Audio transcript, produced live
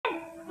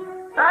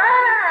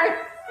¡Ay!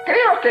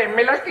 Creo que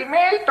me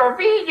lastimé el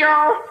tobillo.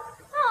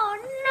 ¡Oh,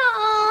 no!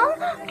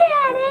 ¿Qué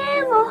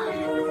haremos?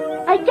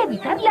 Hay que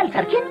avisarle al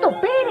sargento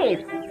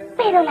Pérez.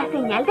 Pero la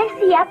señal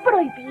decía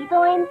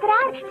prohibido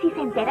entrar. Si se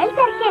entera el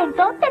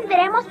sargento,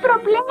 tendremos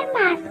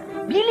problemas.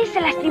 Billy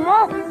se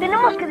lastimó.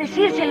 Tenemos que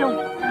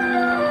decírselo.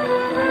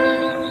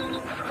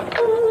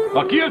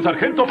 Aquí el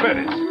sargento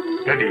Pérez.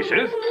 ¿Qué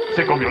dices?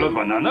 ¿Se comió las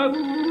bananas?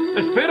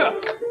 Espera.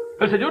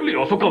 ¿El señor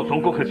Lioso causó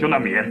un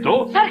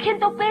congestionamiento?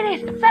 ¡Sargento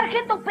Pérez!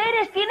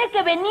 ¡Tiene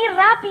que venir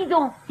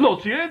rápido! Lo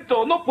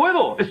siento, no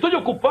puedo. Estoy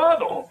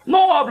ocupado.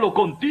 No hablo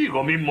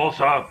contigo,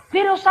 mimosa.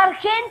 Pero,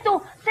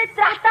 sargento, se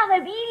trata de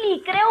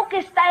Billy. Creo que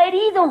está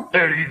herido.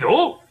 ¿Herido?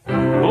 Oh.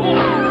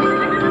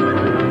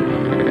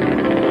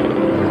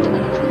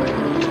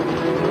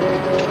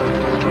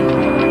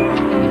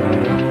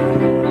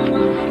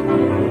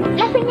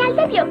 La señal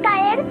debió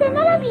caerse.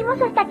 No la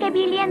vimos hasta que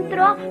Billy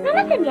entró. No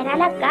nos enviará a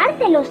la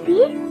cárcel, ¿o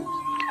sí?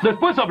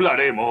 Después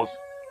hablaremos.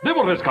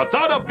 Debo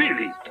rescatar a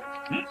Billy.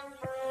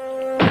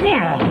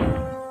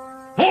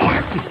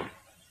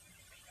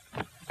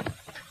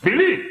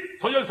 Billy,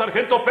 soy el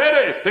sargento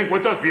Pérez. ¿Te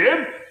encuentras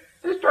bien?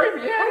 Estoy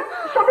bien.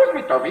 Solo es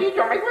mi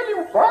tobillo. Me duele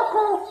un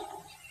poco.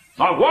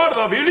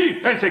 Aguarda,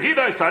 Billy.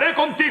 Enseguida estaré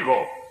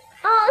contigo.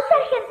 Oh,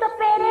 sargento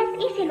Pérez.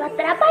 ¿Y si lo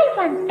atrapa el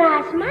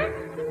fantasma?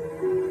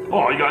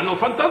 Oigan, los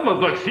fantasmas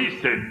no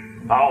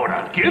existen.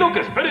 Ahora, quiero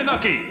que esperen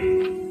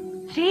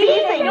aquí. ¡Sí,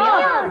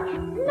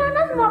 señor! No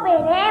nos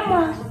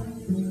moveremos.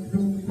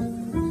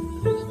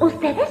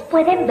 ¿Ustedes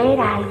pueden ver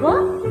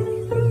algo?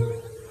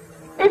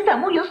 Está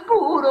muy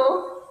oscuro.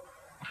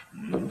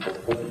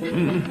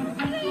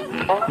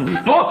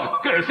 ¡Oh!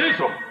 ¿Qué es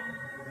eso?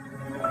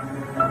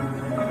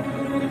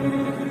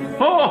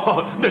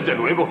 ¡Oh! Desde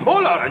luego.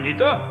 ¡Hola,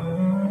 arañita!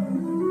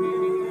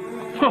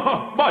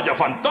 ¡Vaya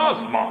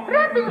fantasma!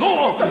 ¡Rápido,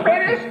 ¡No! sargento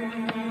Pérez!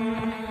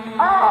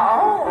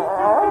 ¡Ah!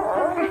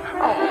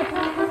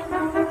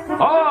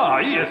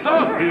 Ahí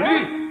estás,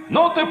 Billy.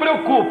 No te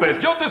preocupes,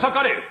 yo te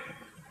sacaré.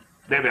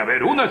 Debe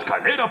haber una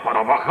escalera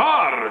para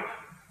bajar.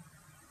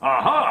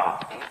 ¡Ajá!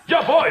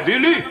 ¡Ya voy,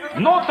 Billy!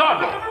 ¡No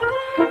tardo!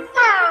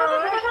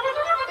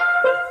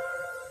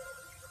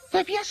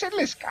 Debí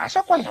hacerles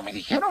caso cuando me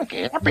dijeron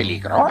que era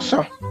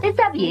peligroso.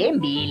 Está bien,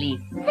 Billy.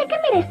 Sé que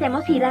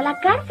merecemos ir a la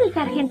cárcel,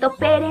 sargento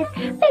Pérez,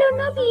 pero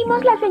no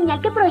vimos la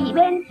señal que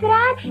prohíbe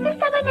entrar.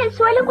 Estaba en el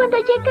suelo cuando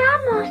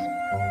llegamos.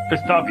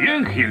 Está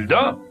bien,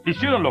 Hilda.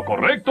 Hicieron lo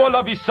correcto al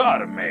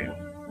avisarme.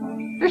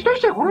 Estoy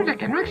seguro de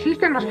que no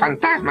existen los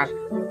fantasmas,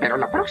 pero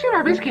la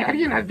próxima vez que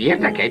alguien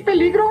advierta que hay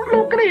peligro,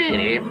 lo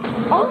creeré.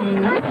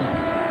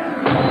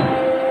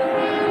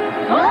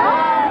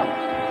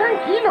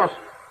 Tranquilos,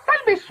 tal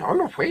vez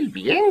solo fue el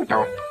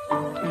viento.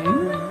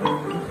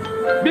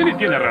 Billy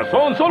tiene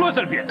razón, solo es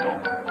el viento.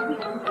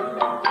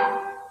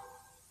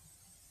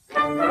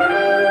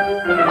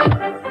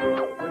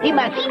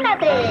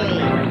 ¡Imagínate!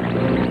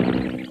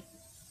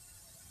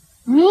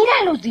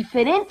 Mira los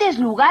diferentes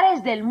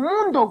lugares del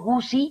mundo,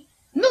 Gussie.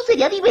 ¿No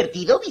sería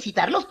divertido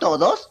visitarlos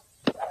todos?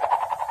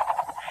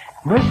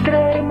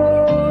 Nuestra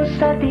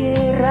hermosa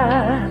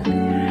tierra,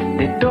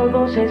 de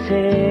todos es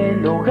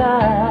el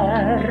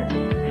hogar.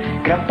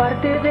 Gran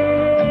parte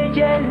de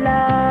ella el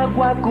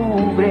agua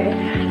cubre,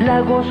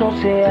 lagos,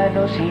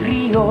 océanos y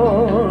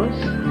ríos.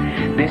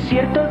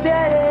 Desiertos de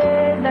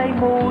arena y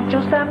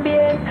muchos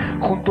también,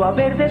 junto a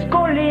verdes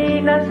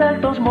colinas,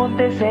 altos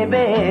montes se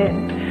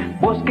ven.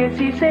 Bosques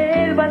y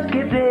selvas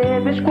que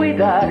debes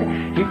cuidar,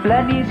 y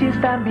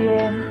planicies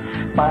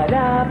también,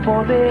 para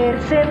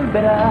poder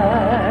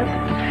sembrar.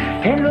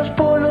 En los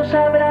polos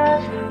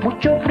habrás,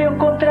 mucho frío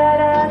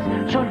encontrarás,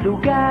 son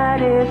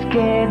lugares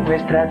que en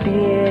nuestra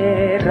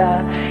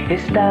tierra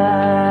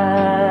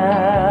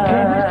están.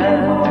 En nuestra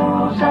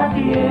hermosa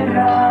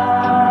tierra.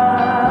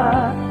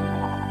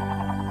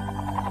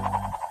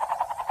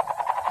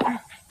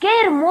 ¡Qué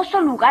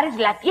hermoso lugar es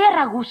la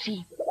tierra,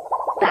 Gussie!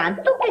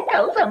 Tanto que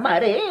causa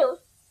mareos.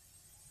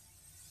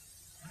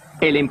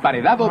 El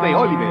emparedado de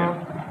Oliver.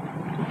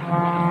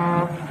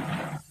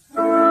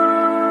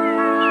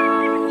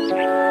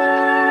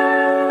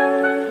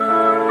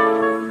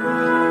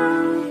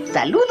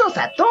 Saludos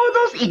a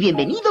todos y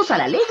bienvenidos a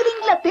la alegre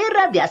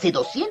Inglaterra de hace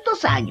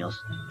 200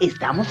 años.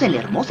 Estamos en la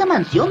hermosa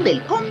mansión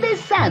del conde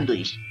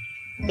Sandwich.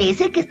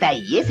 Ese que está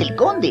ahí es el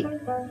conde.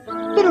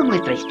 Pero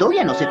nuestra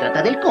historia no se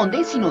trata del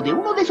conde, sino de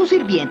uno de sus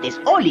sirvientes,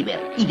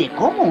 Oliver, y de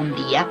cómo un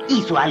día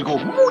hizo algo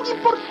muy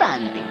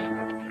importante.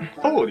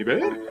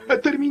 Oliver,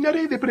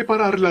 terminaré de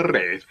preparar la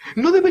red.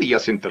 ¿No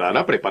deberías entrar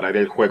a preparar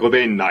el juego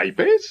de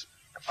naipes?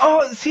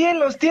 ¡Oh,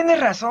 cielos! Tienes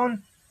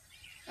razón.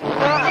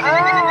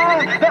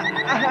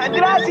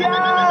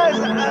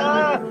 ¡Gracias!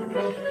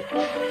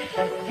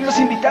 Los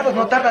invitados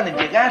no tardan en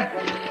llegar.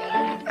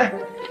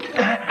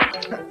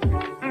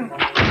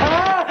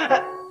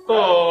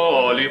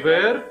 Oh,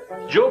 Oliver,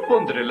 yo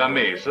pondré la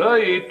mesa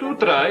y tú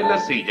traes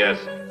las sillas.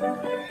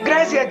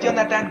 Gracias,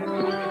 Jonathan.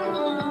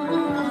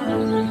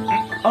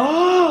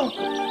 ¡Oh!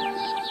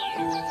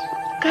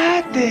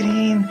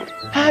 ¡Catherine!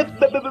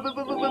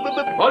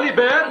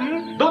 Oliver,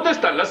 ¿dónde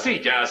están las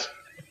sillas?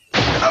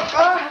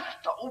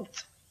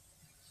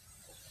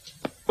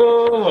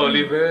 Oh,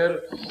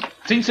 Oliver.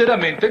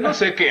 Sinceramente, no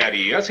sé qué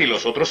harías si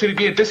los otros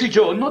sirvientes y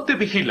yo no te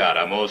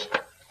vigiláramos.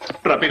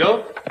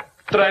 Rápido,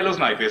 trae los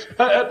naipes.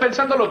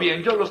 Pensándolo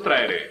bien, yo los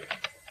traeré.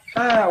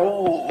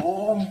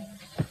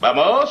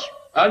 Vamos,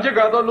 han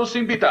llegado los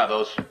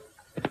invitados.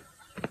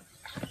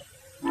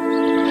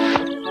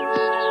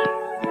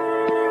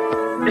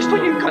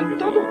 Estoy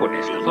encantado con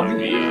esta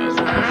familia.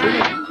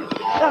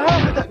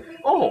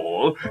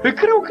 Oh,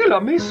 creo que la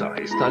mesa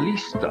está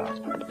lista.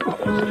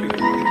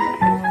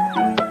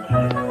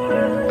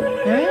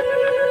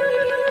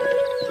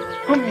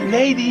 Oh, mi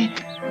lady.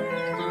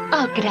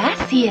 Oh,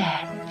 gracias.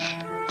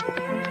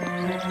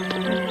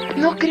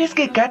 ¿No crees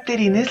que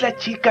Catherine es la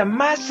chica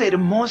más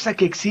hermosa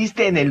que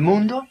existe en el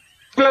mundo?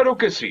 Claro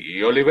que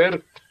sí,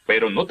 Oliver.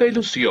 Pero no te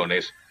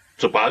ilusiones.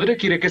 Su padre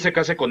quiere que se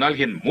case con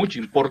alguien muy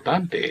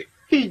importante.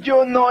 Y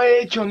yo no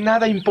he hecho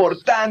nada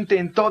importante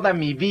en toda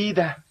mi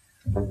vida.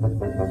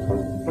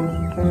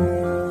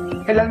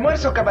 ¿El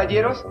almuerzo,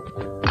 caballeros?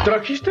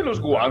 ¿Trajiste los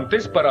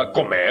guantes para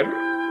comer?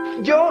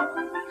 Yo,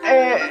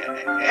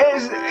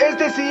 es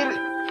decir,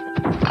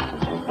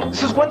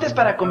 sus guantes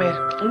para comer.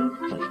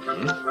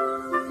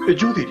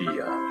 Yo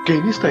diría que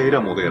en esta era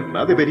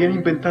moderna deberían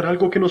inventar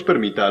algo que nos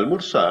permita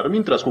almorzar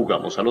mientras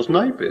jugamos a los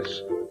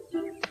naipes.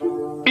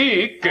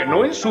 Y que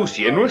no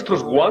ensucie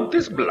nuestros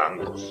guantes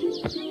blancos.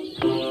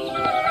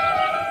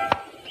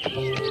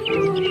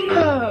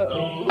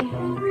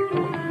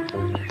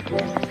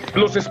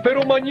 Los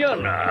espero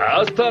mañana.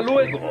 Hasta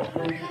luego.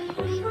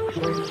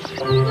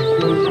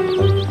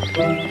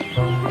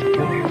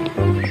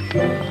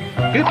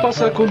 ¿Qué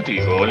pasa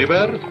contigo,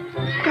 Oliver?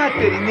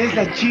 Catherine es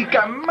la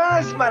chica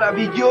más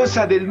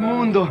maravillosa del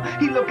mundo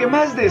y lo que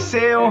más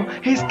deseo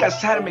es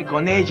casarme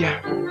con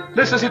ella.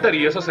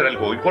 Necesitarías hacer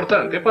algo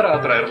importante para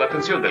atraer la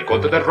atención del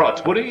conde de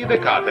Roxbury y de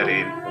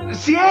Catherine.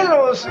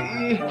 ¡Cielos!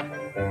 ¿Y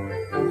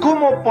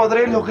cómo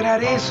podré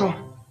lograr eso?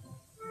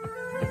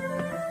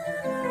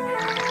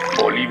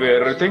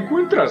 Oliver, ¿te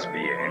encuentras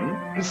bien?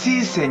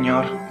 Sí,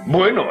 señor.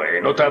 Bueno,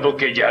 he notado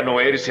que ya no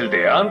eres el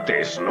de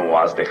antes. No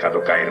has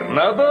dejado caer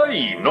nada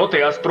y no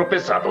te has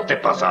tropezado. ¿Te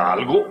pasa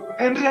algo?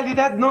 En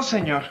realidad no,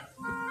 señor.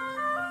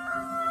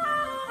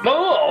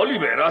 No,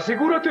 Oliver,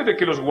 asegúrate de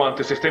que los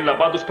guantes estén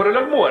lavados para el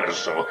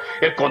almuerzo.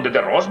 El conde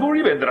de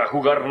Roxbury vendrá a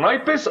jugar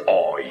naipes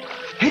hoy.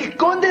 ¿El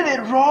conde de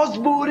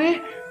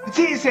Roxbury?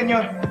 Sí,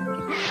 señor.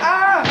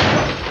 ¡Ah!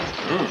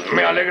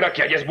 Me alegra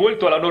que hayas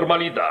vuelto a la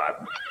normalidad.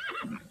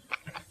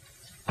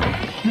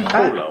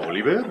 Hola,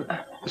 Oliver.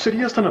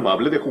 ¿Serías tan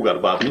amable de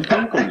jugar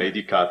badminton con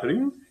Lady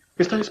Catherine?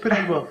 Está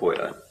esperando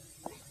afuera.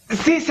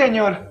 Sí,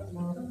 señor.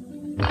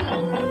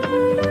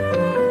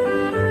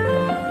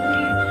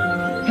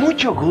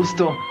 Mucho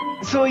gusto.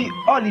 Soy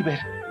Oliver.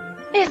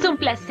 Es un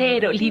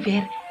placer,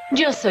 Oliver.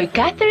 Yo soy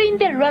Catherine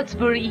de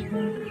Roxbury.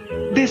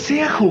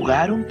 ¿Desea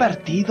jugar un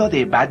partido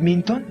de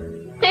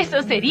badminton?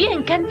 Eso sería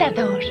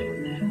encantador.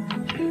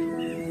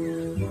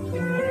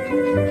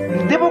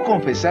 Debo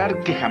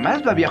confesar que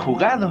jamás lo había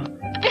jugado.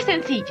 Es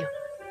sencillo.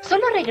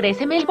 Solo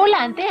regréseme el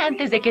volante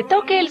antes de que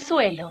toque el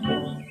suelo.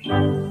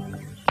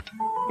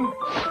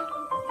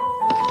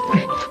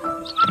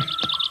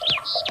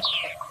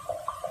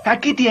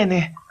 Aquí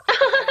tiene.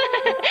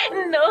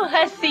 No,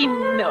 así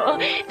no.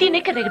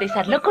 Tiene que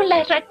regresarlo con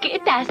la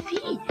raqueta,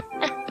 así.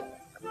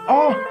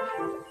 Oh.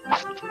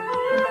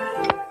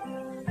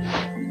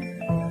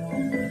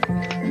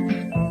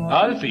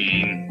 Al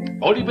fin,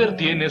 Oliver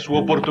tiene su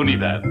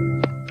oportunidad.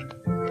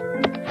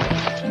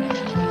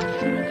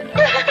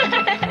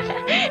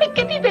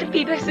 ¡Qué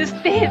divertido es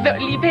usted,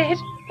 Oliver!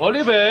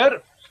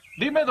 Oliver,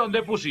 dime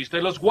dónde pusiste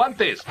los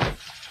guantes.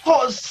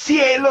 ¡Oh,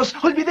 cielos!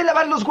 Olvidé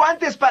lavar los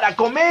guantes para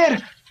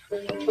comer.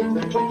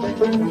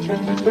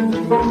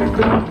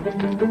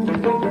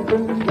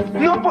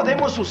 No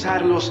podemos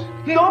usarlos.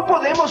 No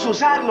podemos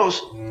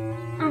usarlos.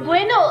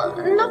 Bueno,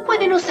 ¿no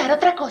pueden usar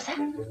otra cosa?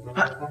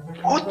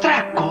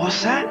 ¿Otra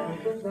cosa?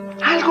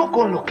 ¿Algo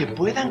con lo que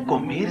puedan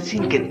comer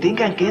sin que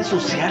tengan que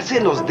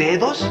ensuciarse los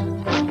dedos?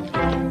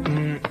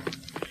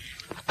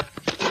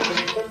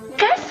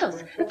 Casos,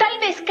 tal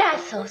vez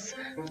casos.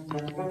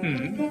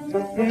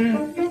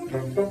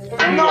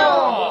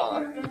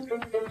 ¡No!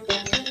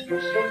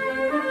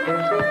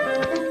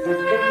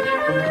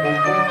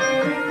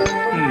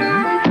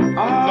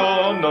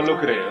 No, no lo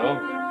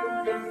creo.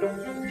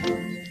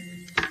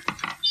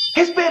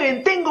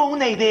 Esperen, tengo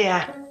una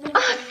idea. ¡Oh,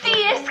 sí,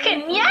 es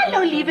genial,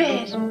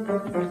 Oliver!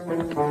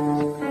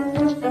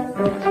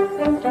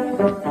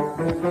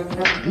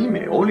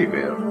 Dime,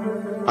 Oliver,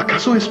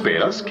 ¿acaso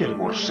esperas que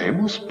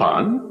almorcemos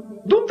pan?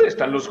 ¿Dónde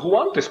están los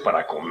guantes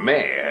para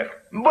comer?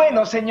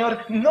 Bueno, señor,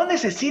 no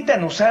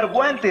necesitan usar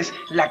guantes.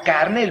 La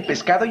carne, el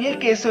pescado y el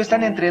queso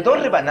están entre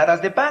 2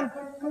 rebanadas de pan.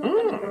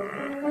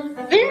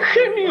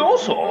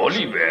 Ingenioso,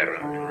 Oliver.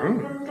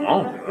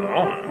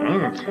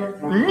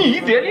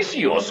 Y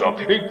delicioso.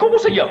 ¿Cómo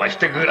se llama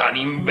este gran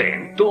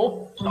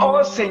invento?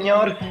 Oh,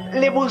 señor,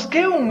 le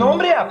busqué un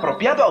nombre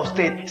apropiado a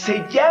usted.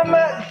 Se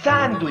llama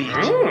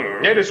sándwich.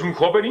 Eres un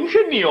joven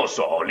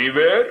ingenioso,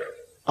 Oliver.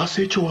 Has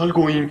hecho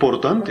algo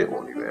importante,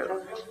 Oliver.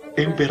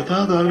 En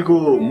verdad,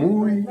 algo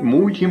muy,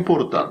 muy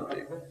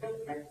importante.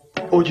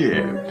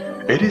 Oye,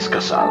 ¿eres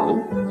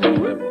casado?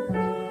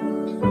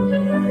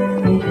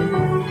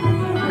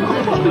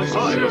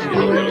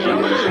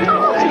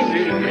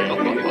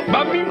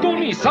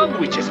 Badminton y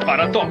sándwiches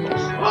para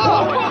todos.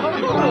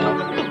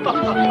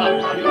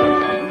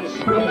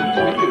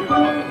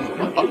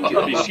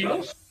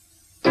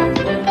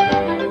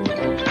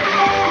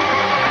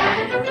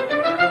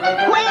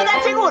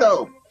 ¡Juega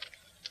seguro!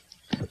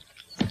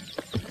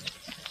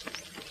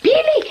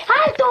 ¡Billy,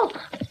 alto!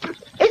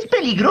 Es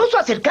peligroso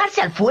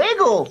acercarse al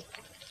fuego.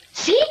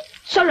 Sí,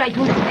 solo hay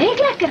una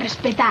regla que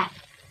respetar.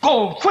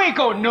 Con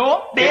fuego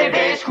no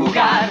debes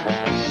jugar.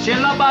 Si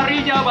en la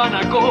parrilla van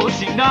a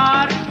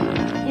cocinar,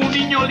 un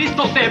niño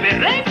listo debe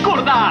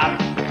recordar.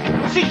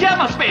 Si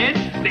llamas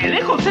ven, de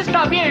lejos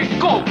está bien.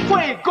 Con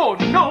fuego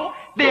no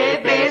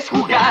debes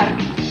jugar.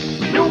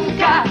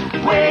 Nunca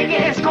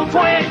juegues con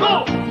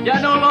fuego, ya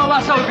no lo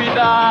vas a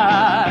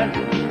olvidar.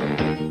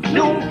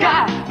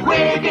 Nunca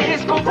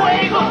juegues con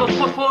fuego, los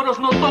fósforos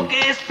no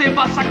toques, te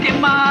vas a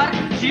quemar.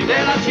 Si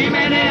de la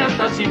chimenea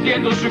estás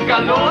sintiendo su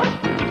calor,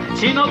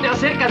 si no te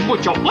acercas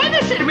mucho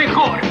puede ser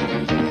mejor.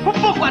 Un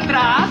poco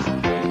atrás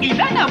y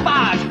nada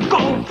más.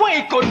 Con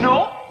fuego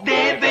no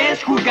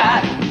debes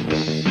jugar.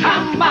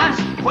 Jamás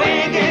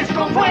juegues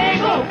con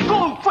fuego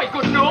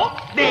no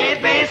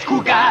debes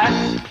jugar.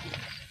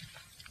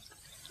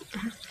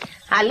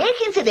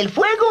 Aléjense del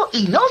fuego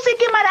y no se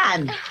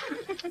quemarán.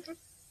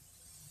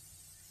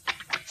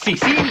 Sí,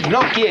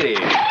 no quiere.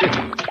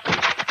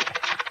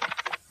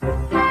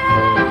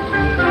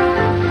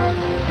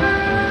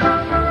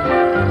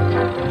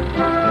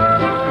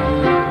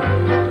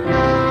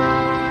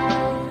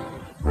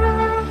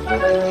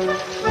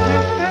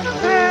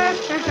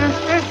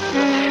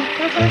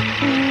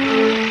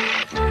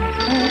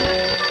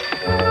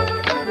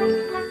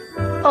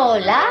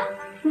 Hola,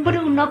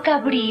 Bruno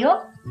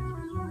Cabrío.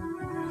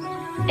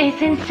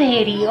 ¿Es en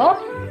serio?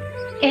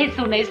 Es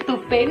una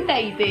estupenda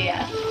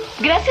idea.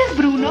 Gracias,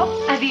 Bruno.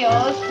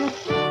 Adiós.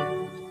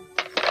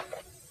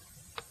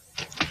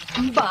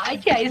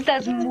 Vaya,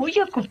 estás muy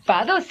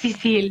ocupado,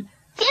 Cecil.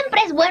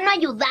 Siempre es bueno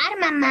ayudar,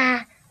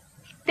 mamá.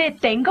 Te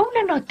tengo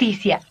una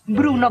noticia.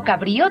 Bruno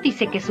Cabrío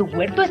dice que su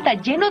huerto está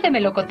lleno de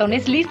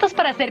melocotones listos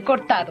para ser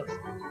cortados.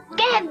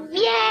 ¡Qué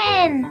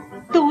bien!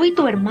 Tú y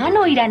tu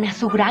hermano irán a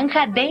su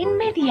granja de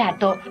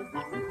inmediato.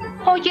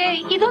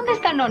 Oye, ¿y dónde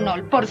está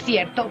Nonol, por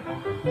cierto?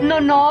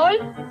 ¿Nonol?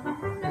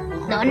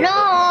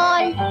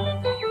 ¡Nonol!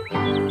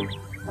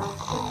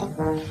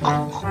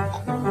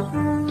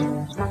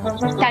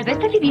 Tal vez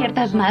te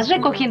diviertas más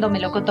recogiendo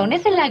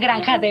melocotones en la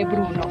granja de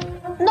Bruno.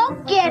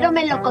 No quiero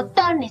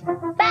melocotones.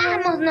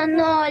 Vamos,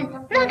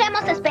 Nonol. No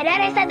hagamos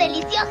esperar esa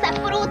deliciosa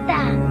fruta.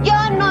 Yo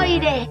no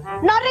iré.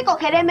 No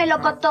recogeré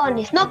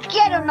melocotones. No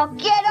quiero, no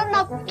quiero,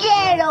 no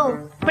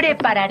quiero.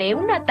 Prepararé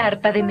una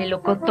tarta de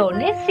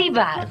melocotones si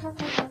vas.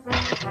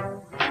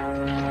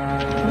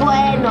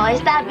 Bueno,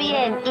 está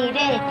bien,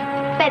 iré.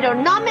 Pero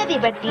no me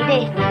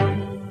divertiré.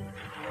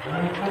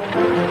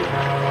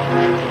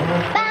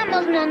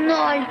 Vamos,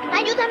 Nonol.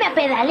 Ayúdame a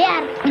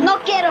pedalear. No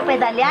quiero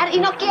pedalear y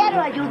no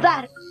quiero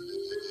ayudar.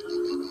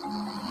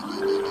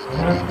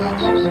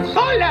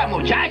 ¡Hola,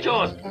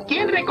 muchachos!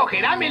 ¿Quién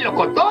recogerá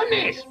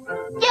melocotones?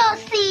 Yo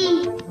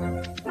sí.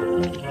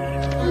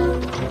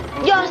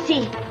 Yo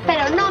sí,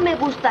 pero no me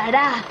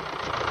gustará.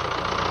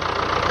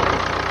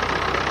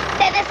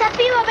 Te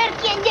desafío a ver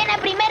quién llena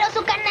primero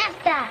su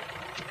canasta.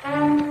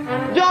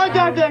 Yo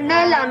ya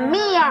llené la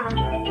mía.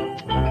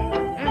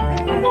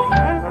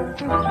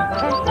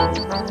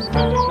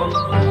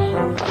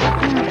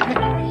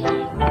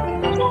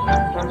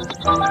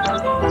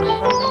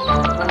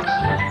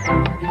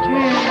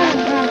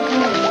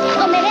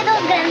 Comeré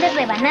 2 grandes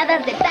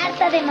rebanadas de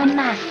tarta de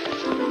mamá.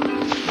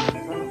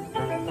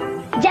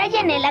 Ya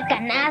llené la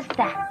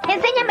canasta.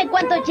 Enséñame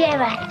cuánto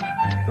llevas.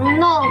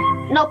 No,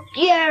 no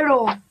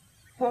quiero.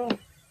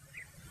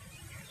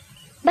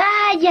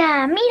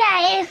 Vaya,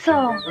 mira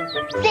eso.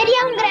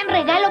 Sería un gran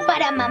regalo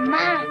para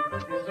mamá.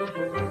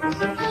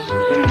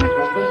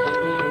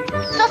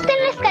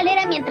 Sostén la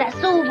escalera mientras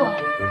subo.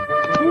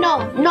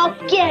 No, no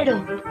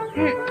quiero.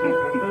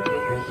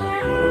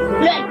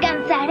 Lo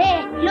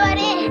alcanzaré, lo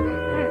haré.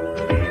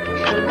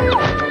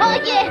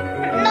 Oye,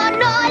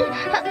 Nonol,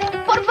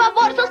 por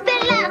favor,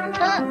 sosténla.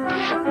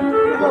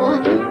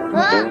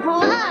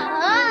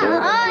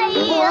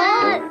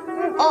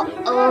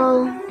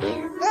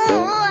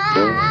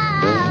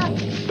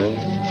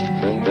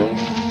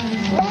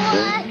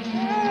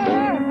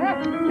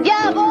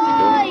 ¡Ya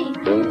voy!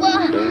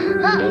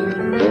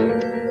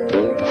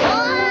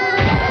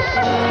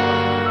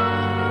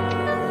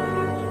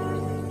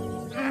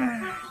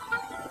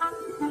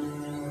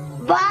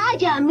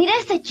 Vaya, mira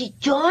ese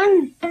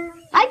chichón.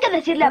 Hay que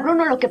decirle a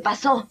Bruno lo que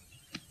pasó.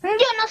 Yo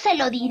no se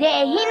lo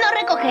diré y no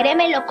recogeré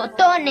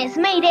melocotones.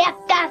 Me iré a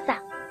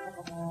casa.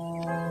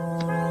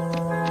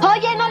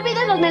 Oye, no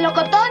olvides los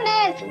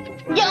melocotones.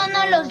 Yo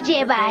no los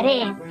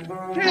llevaré.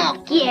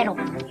 No quiero.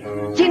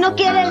 Si no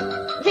quieres,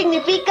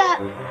 significa...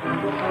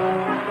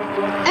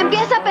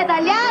 Empieza a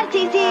pedalear,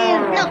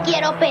 Cecil. No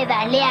quiero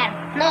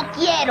pedalear. No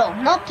quiero,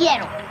 no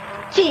quiero.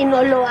 Si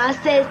no lo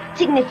haces,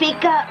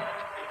 significa...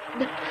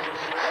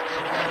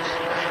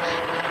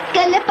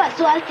 ¿Qué le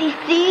pasó a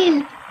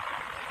Cecil?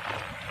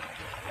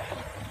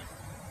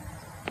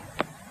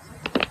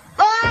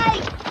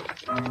 ¡Ay!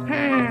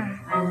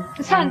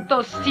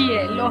 ¡Santo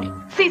cielo!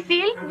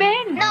 Cecil,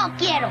 ven. No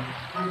quiero.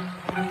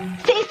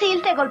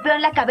 Cecil te golpeó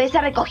en la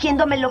cabeza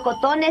recogiendo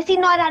melocotones y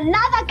no hará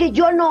nada que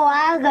yo no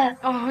haga.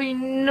 Ay,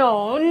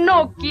 no,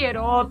 no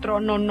quiero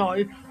otro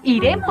nonol.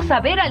 Iremos a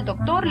ver al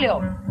doctor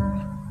León.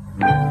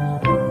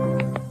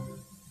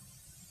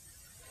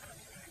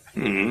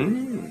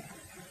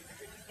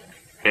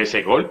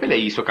 Ese golpe le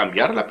hizo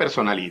cambiar la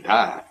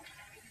personalidad.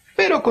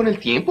 Pero con el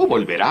tiempo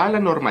volverá a la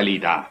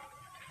normalidad.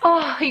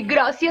 Ay,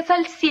 gracias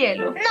al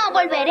cielo. No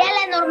volveré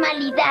a la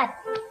normalidad.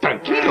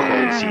 Tranquilo,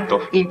 jovencito.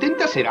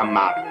 Intenta ser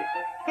amable.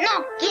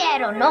 No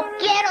quiero, no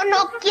quiero,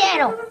 no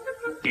quiero.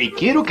 Y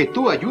quiero que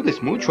tú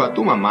ayudes mucho a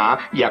tu mamá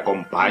y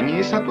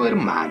acompañes a tu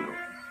hermano.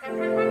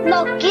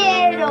 No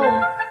quiero,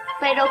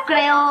 pero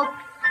creo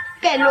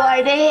que lo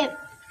haré.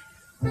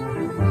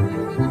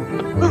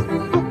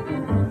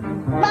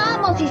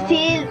 Vamos,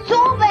 Cecil,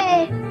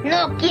 sube.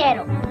 No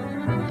quiero.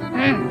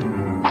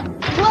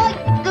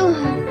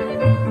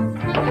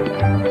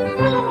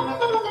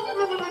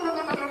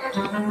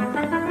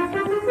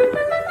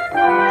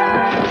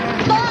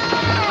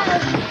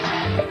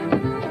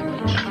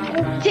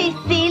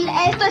 Cecil,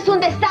 esto es un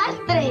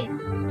desastre.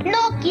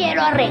 No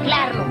quiero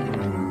arreglarlo.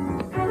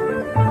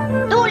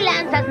 Tú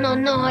lanzas,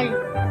 nonol.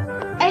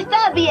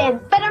 Está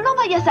bien, pero no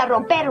vayas a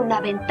romper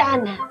una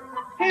ventana.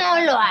 No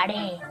lo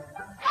haré.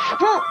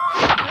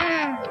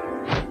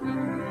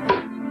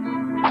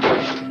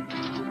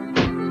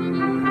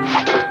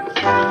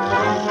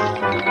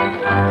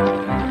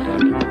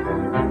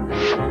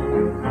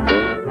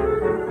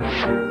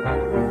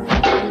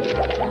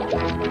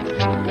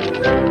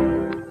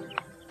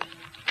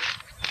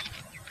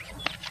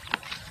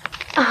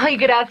 Ay,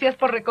 gracias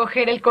por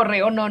recoger el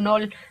correo,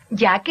 nonol.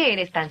 Ya que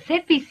eres tan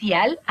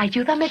servicial,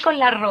 ayúdame con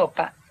la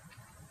ropa.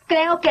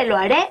 Creo que lo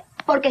haré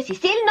porque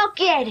Cecil no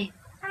quiere.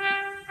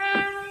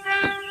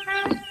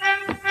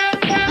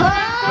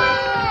 ¡Ah!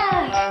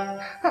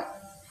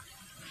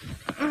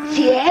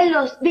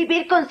 Cielos,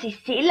 vivir con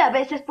Cecil a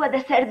veces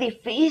puede ser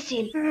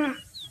difícil.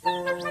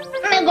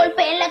 Me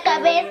golpeé en la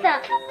cabeza.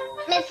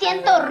 Me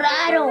siento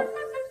raro.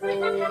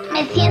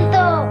 Me siento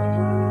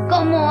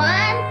como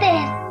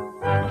antes.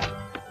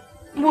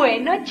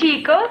 Bueno,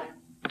 chicos,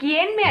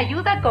 ¿quién me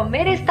ayuda a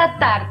comer esta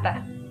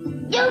tarta?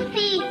 Yo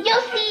sí, yo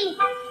sí.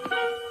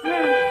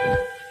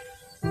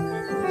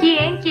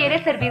 ¿Quién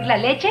quiere servir la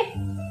leche?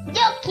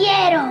 Yo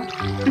quiero.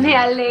 Me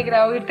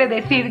alegra oírte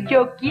decir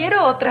yo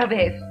quiero otra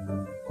vez.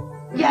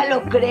 Ya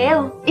lo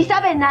creo. ¿Y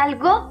saben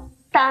algo?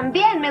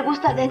 También me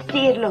gusta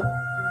decirlo.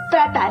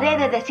 Trataré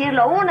de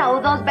decirlo 1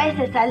 o 2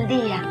 veces al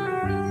día.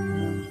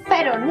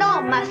 Pero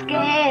no más que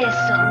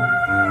eso.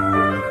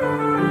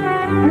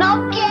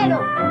 No quiero.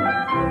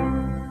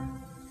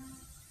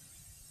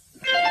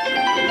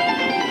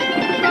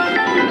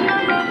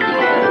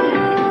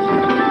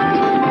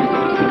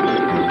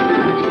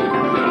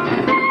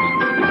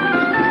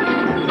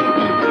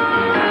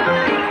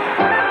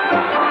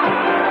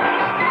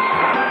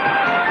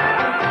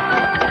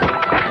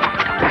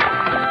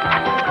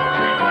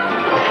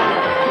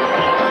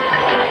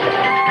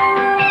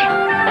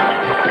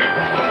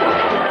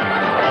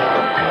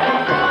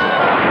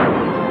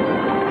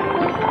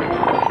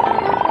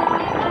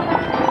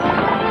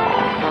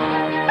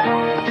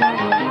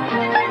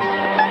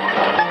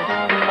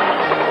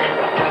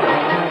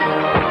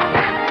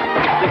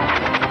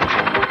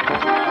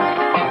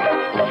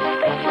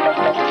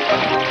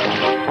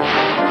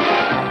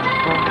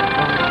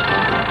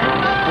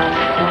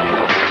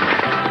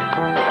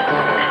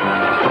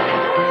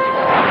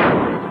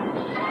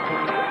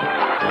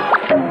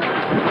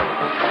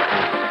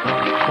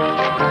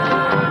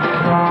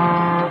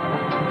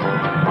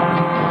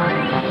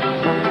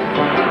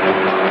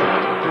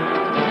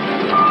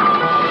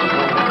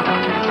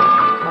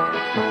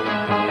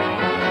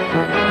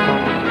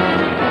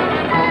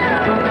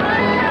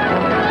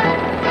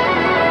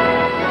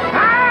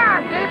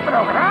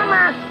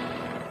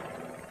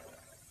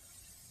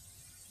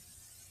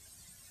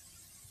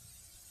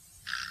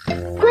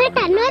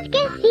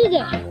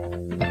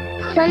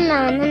 Son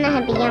las bananas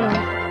de pijamas.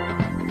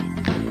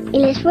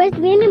 Y después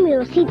viene mi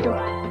osito.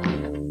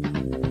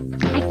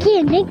 Aquí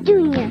en Nick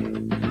Jr.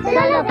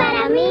 Solo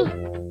para mí.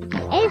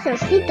 Es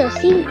osito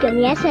sí que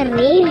me hace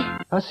reír.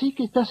 Así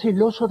que está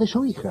celoso de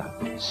su hija.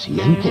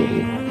 Siente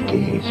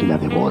que se la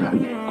devoran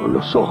con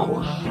los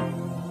ojos.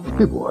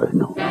 Qué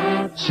bueno.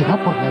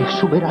 Será por la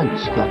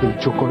exuberancia del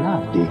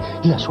chocolate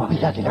y la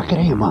suavidad de la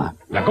crema.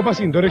 La Copa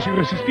Sindor es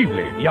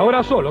irresistible y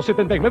ahora solo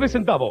 79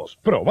 centavos.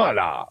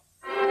 ¡Probala!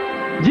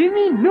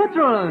 Jimmy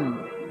Neutron.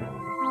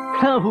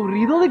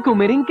 ¿Aburrido de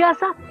comer en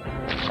casa?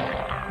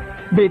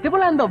 Vete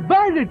volando a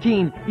Burger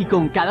King y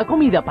con cada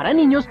comida para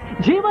niños,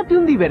 llévate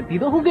un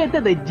divertido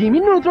juguete de Jimmy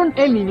Neutron,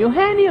 el niño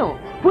genio.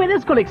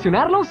 puedes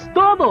coleccionarlos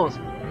todos.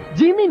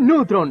 Jimmy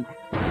Neutron,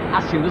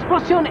 haciendo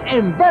explosión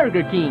en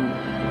Burger King.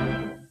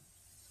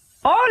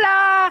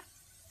 ¡Hola!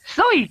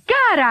 ¡Soy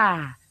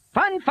Cara!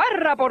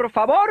 ¡Fanfarra, por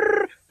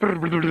favor!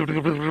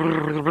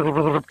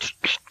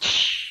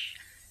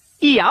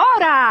 Y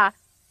ahora,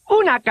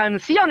 una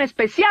canción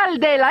especial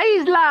de la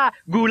isla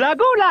Gula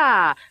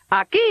Gula,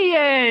 aquí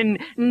en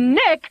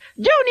Nick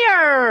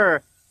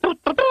Jr.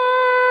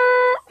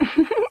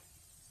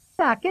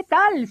 Hola, ¿qué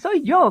tal?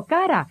 Soy yo,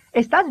 Cara.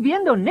 Estás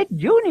viendo Nick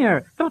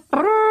Jr.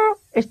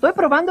 Estoy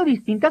probando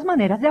distintas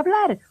maneras de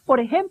hablar. Por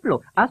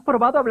ejemplo, ¿has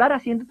probado hablar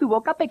haciendo tu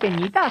boca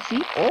pequeñita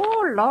así?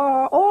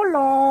 Hola,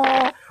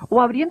 hola.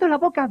 O abriendo la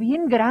boca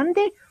bien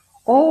grande.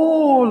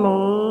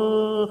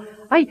 Hola.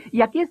 Ay,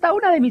 y aquí está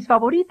una de mis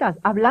favoritas,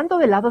 hablando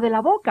del lado de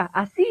la boca,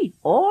 así.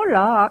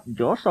 Hola,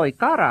 yo soy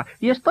Cara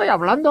y estoy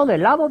hablando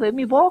del lado de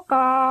mi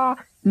boca.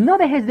 No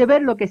dejes de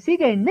ver lo que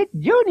sigue en Nick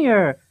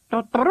Jr.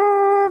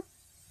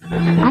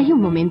 Hay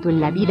un momento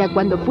en la vida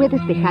cuando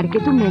puedes dejar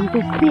que tu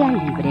mente sea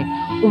libre.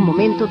 Un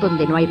momento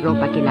donde no hay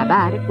ropa que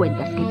lavar,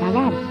 cuentas que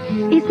pagar.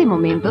 Ese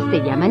momento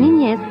se llama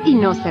niñez y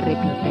no se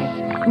repite.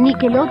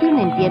 Nickelodeon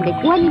entiende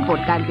cuán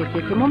importante es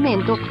ese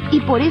momento y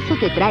por eso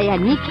te trae a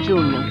Nick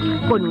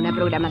Jr. con una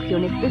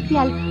programación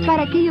especial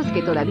para aquellos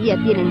que todavía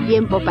tienen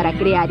tiempo para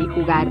crear y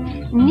jugar.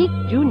 Nick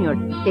Jr.,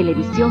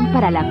 televisión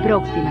para la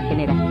próxima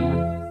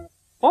generación.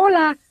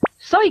 Hola,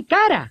 soy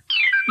Cara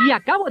y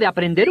acabo de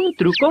aprender un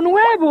truco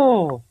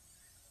nuevo.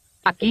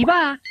 Aquí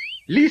va.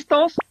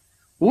 ¿Listos?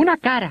 Una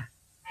cara.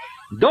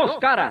 2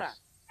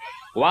 caras.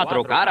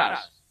 4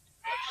 caras.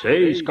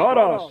 6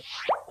 caras.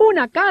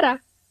 Una cara.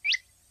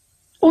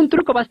 Un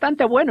truco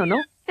bastante bueno, ¿no?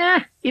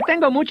 Y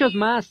tengo muchos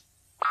más.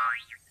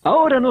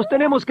 Ahora nos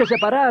tenemos que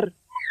separar.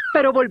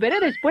 Pero volveré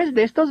después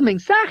de estos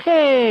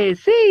mensajes.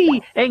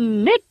 Sí,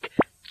 en Nick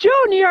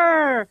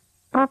Jr.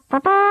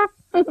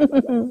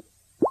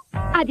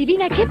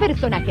 Adivina qué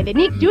personaje de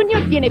Nick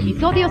Jr. tiene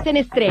episodios en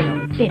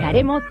estreno. Te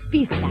daremos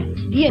pistas.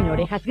 Tiene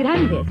orejas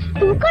grandes.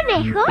 ¿Un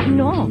conejo?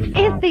 No,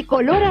 es de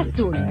color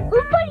azul. ¿Un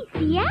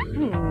policía?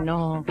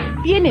 No,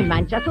 tiene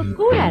manchas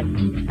oscuras.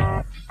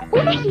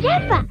 ¿Una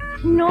jirafa?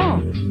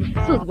 No,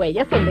 sus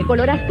huellas son de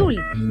color azul.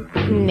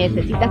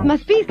 Necesitas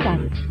más pistas.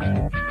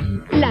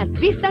 Las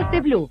pistas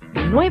de Blue.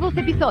 Nuevos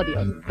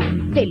episodios.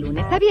 De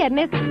lunes a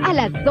viernes a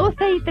las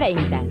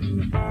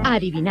 12:30.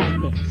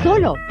 Adivinaste.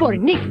 Solo por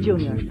Nick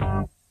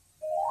Jr.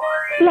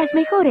 Las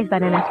mejores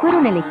bananas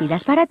fueron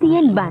elegidas para ti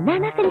en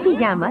Bananas en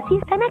Pijamas y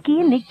están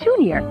aquí en Nick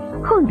Jr.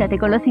 Júntate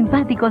con los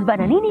simpáticos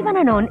Bananín y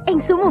Bananón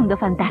en su mundo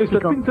fantástico.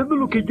 ¿Estás pensando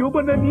lo que yo,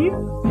 Bananín?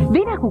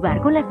 Ven a jugar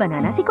con las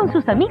bananas y con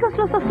sus amigos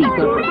los ositos.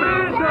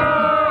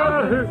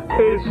 ¡Sorpresa!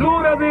 ¡Es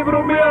hora de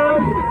bromear!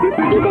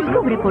 Y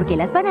descubre por qué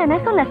las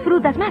bananas son las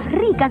frutas más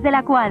ricas de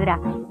la cuadra.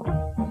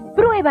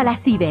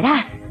 Pruébalas y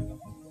verás.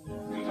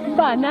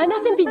 Bananas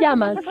en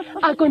Pijamas.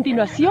 A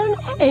continuación,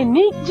 en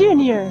Nick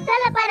Jr.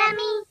 Solo para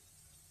mí.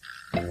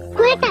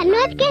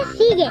 Cuéntanos qué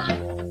sigue.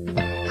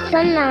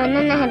 Son las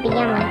bananas en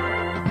pijamas.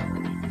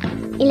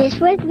 Y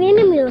después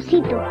viene mi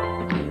osito.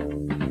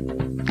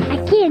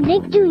 Aquí en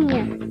Nick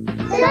Jr.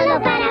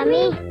 Solo para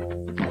mí.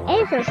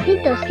 Ese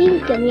osito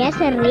sí que me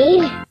hace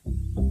reír.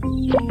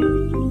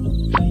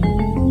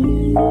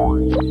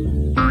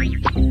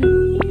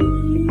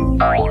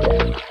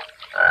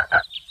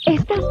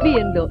 Estás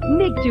viendo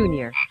Nick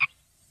Jr.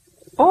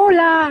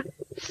 Hola,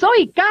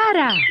 soy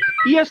Cara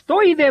y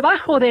estoy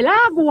debajo del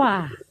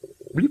agua.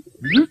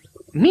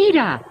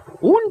 Mira,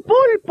 un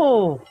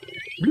pulpo.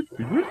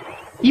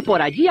 Y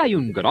por allí hay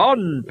un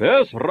gran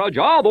pez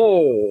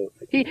rayado.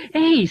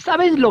 ¡Ey!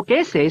 ¿Sabes lo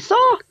que es eso?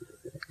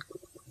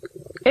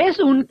 Es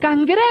un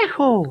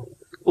cangrejo.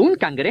 Un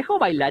cangrejo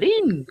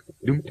bailarín.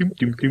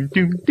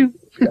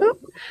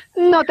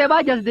 No te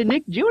vayas de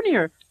Nick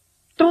Jr.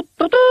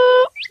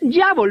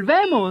 Ya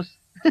volvemos.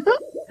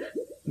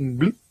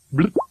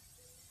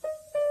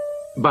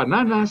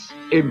 Bananas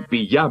en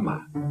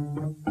pijama.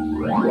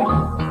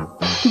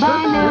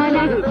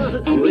 Bananas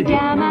en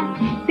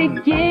pijama se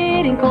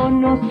quieren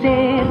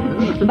conocer.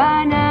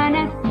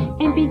 Bananas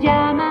en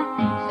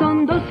pijama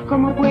son dos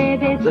como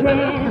puedes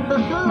ver.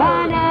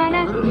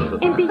 Bananas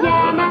en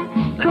pijama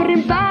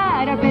corren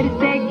para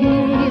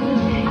perseguir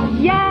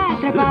y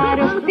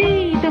atrapar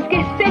ositos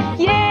que se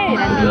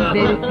quieran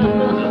divertir.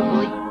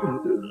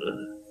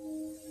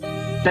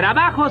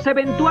 Trabajos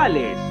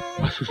eventuales.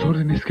 A sus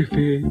órdenes,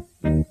 jefe.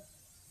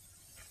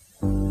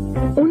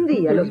 Un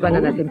día los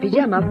bananas en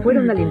pijama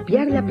fueron a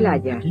limpiar la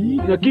playa.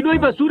 Aquí no hay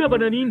basura,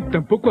 Bananín.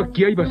 Tampoco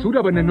aquí hay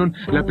basura, Bananón.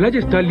 La playa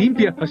está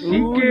limpia,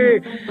 así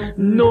que...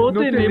 No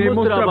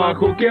tenemos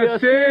trabajo que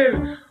hacer.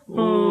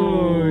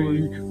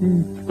 Ay.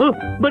 Oh,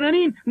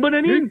 Bananín,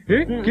 Bananín.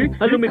 ¿Qué?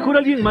 A lo mejor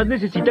alguien más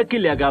necesita que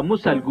le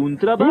hagamos algún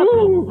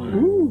trabajo.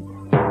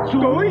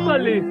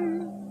 ¡Súbale!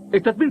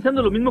 ¿Estás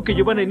pensando lo mismo que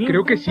yo, Bananín?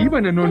 Creo que sí,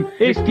 Bananón.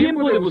 Es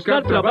tiempo de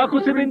buscar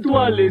trabajos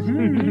eventuales.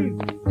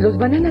 Los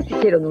bananas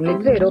hicieron un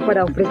letrero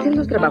para ofrecer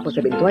los trabajos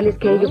eventuales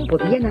que ellos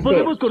podían hacer.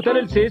 Podemos cortar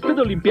el césped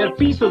o limpiar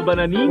pisos,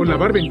 Bananín. O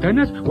lavar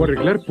ventanas o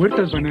arreglar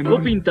puertas, Bananón.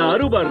 O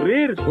pintar o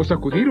barrer. O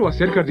sacudir o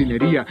hacer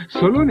jardinería.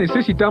 Solo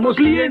necesitamos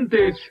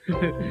clientes.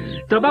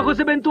 Trabajos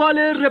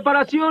eventuales,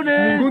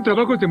 reparaciones. Ningún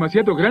trabajo es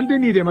demasiado grande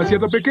ni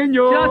demasiado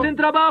pequeño. Se hacen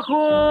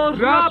trabajos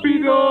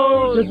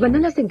rápidos. Los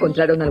bananas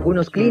encontraron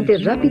algunos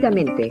clientes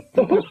rápidamente.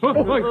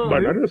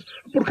 Bananas,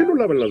 ¿por qué no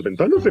lavan las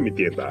ventanas de mi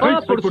tienda?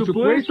 Por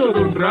supuesto,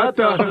 don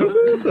Rata.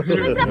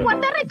 Nuestra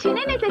puerta rechina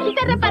y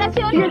necesita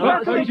reparación. Y el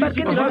vaso del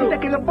parque necesita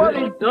que lo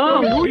poden.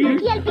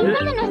 Y el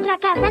piso de nuestra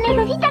casa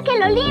necesita que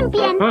lo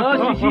limpien.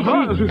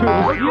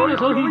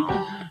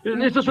 Sí.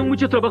 Estos son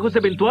muchos trabajos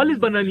eventuales,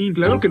 Bananín.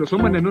 Claro que lo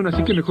son, Bananón,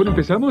 así que mejor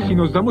empezamos y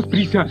nos damos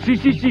prisa. Sí.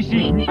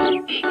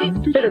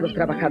 Pero los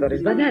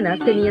trabajadores bananas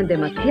tenían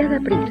demasiada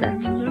prisa.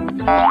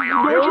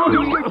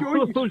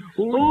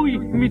 ¡Uy!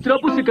 Mi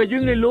trapo se cayó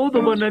en el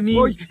lodo,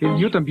 Bananín. ¡Ay! El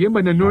mío también,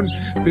 Bananón.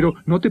 Pero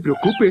no te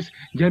preocupes,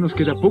 ya nos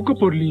queda poco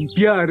por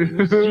limpiar.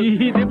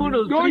 Sí,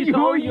 démonos prisa.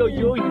 ¡Ay!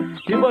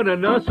 ¡Qué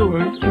bananazo!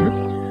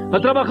 ¡A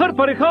trabajar,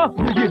 pareja!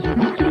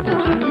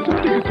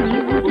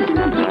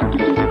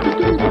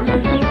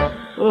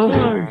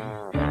 Ay.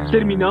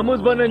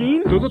 ¿Terminamos,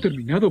 Bananín? Todo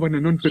terminado,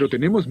 Bananón, pero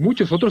tenemos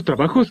muchos otros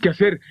trabajos que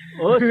hacer.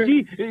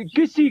 Sí.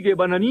 ¿Qué sigue,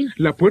 Bananín?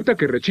 La puerta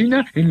que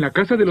rechina en la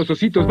casa de los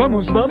ositos.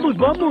 ¡Vamos!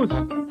 ¡Bananas!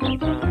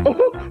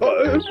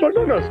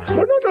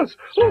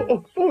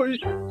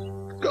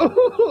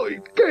 ¡Ay,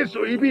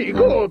 queso y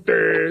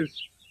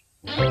bigotes!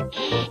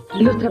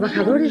 Los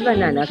trabajadores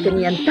bananas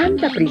tenían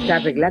tanta prisa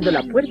arreglando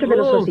la puerta de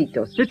los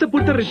ositos. Esta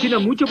puerta rechina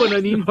mucho,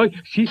 Bananín. Ay,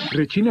 sí,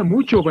 rechina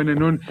mucho,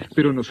 Bananón.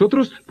 Pero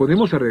nosotros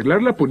podemos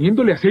arreglarla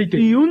poniéndole aceite.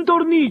 ¡Y un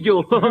tornillo!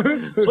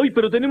 Ay,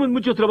 pero tenemos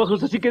muchos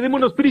trabajos, así que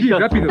démonos prisa.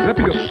 Sí, rápido.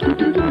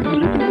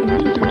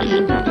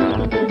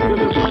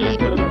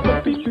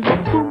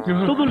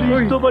 ¿Todo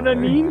listo,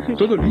 Bananín?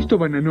 Todo listo,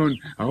 Bananón.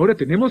 Ahora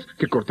tenemos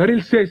que cortar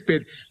el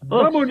césped.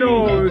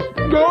 ¡Vámonos!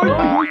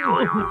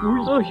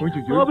 ¡Ay!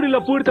 ¡Abre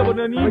la puerta,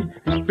 Bananín!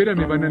 Ay,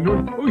 espérame,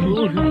 Bananón.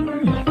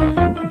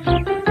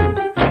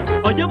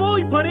 ¡Allá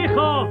voy,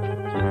 pareja!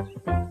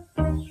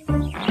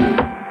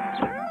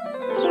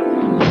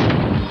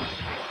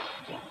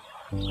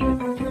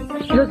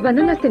 Los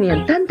bananas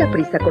tenían tanta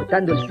prisa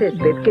cortando el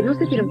césped que no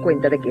se dieron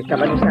cuenta de que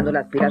estaban usando la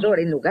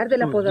aspiradora en lugar de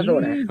la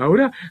podadora.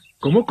 Ahora,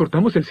 ¿cómo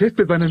cortamos el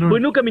césped, Bananón?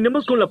 Bueno,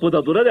 caminamos con la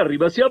podadora de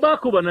arriba hacia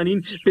abajo,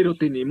 Bananín, pero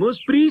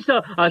tenemos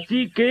prisa,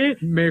 así que...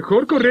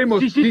 Mejor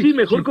corremos. Sí,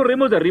 mejor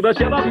corremos de arriba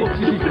hacia abajo.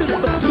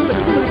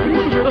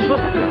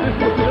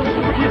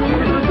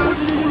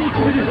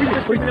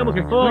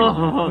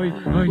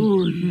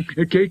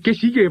 ¿Qué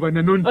sigue,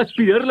 Bananón?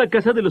 Aspirar la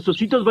casa de los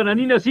ositos,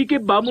 Bananín, así que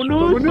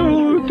vámonos. ¿Qué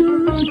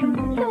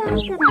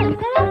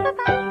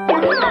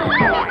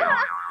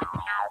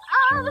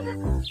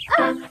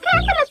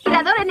hace el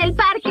aspirador en el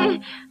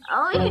parque?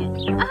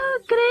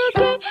 Creo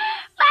que...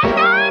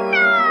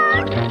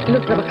 ¡Bananas!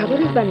 Los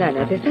trabajadores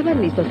bananas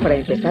estaban listos para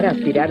empezar a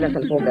aspirar las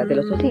alfombras de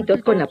los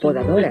ositos con la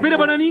podadora. Espera,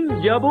 Bananín,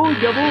 ya voy.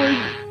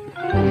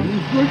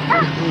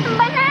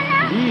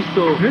 ¡Banana!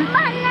 Listo.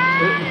 ¡Banana!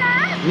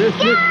 ¿Qué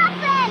hacen?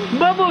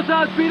 ¡Vamos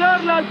a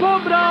aspirar la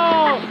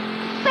alfombra!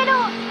 Pero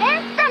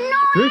esta no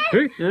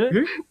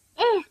es...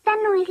 Esta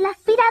no es la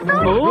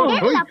aspiradora,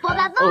 es la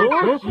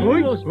podadora. Lo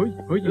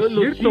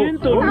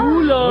siento,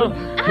 Lula.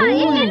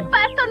 El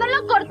pasto no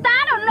lo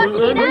cortaron, lo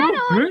tiraron.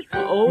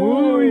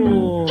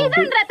 Y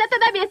Don Rata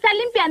todavía está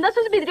limpiando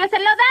sus vidrios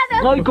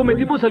enlodados. Ay,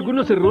 cometimos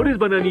algunos errores,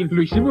 Bananín.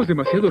 Lo hicimos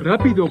demasiado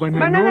rápido,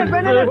 Bananón.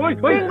 Bananas,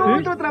 tengo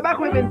otro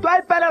trabajo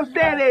eventual para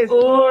ustedes.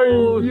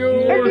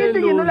 El viento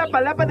llenó la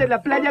palapa de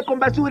la playa con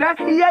basura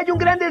y hay un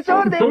gran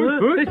desorden.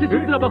 Este es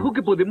un trabajo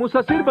que podemos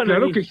hacer, Bananín.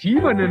 Claro que sí,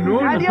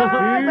 Bananón.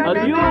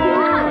 Adiós.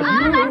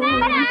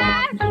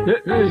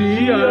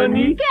 Sí,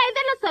 Ani. ¿Qué hay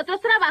de los otros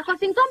trabajos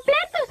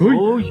incompletos?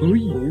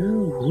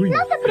 No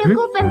se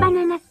preocupen,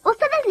 bananas.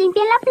 Ustedes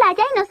limpian la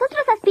playa y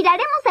nosotros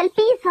aspiraremos el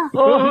piso.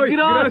 ¡Ay,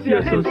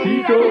 gracias,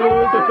 osito!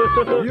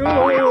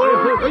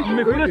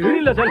 ¡Mejor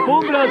aspiren las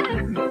alfombras!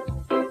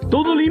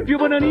 ¡Todo limpio,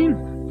 Bananín!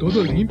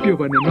 Todo limpio,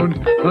 Bananón.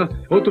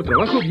 Otro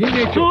trabajo bien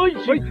hecho. ¡Ay!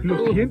 Lo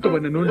siento,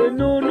 Bananón.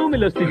 No me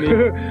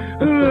lastimé.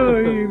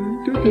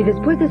 Y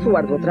después de su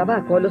arduo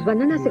trabajo, los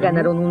bananas se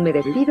ganaron un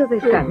merecido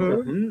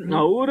descanso.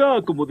 Ahora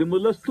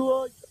acomodemos las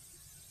toallas.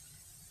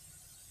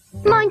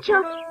 Moncho,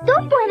 tú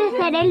puedes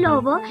ser el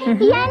lobo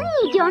y Annie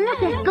y yo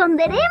nos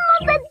esconderemos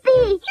de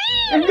ti.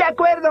 ¡De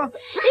acuerdo!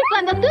 Y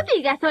cuando tú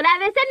digas hora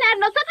de cenar,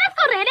 nosotras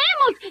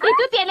correremos y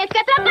tú tienes que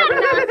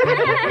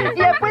atraparnos.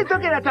 Y apuesto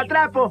que las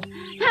atrapo.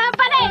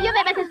 Para ello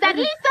debes estar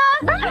listo.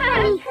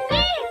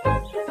 ¡Sí!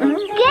 ¿Qué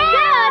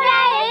hora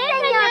es,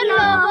 señor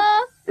lobo?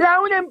 La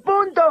 1 en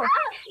punto.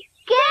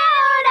 ¿Qué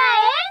hora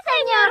es,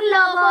 señor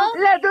lobo?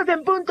 Las 2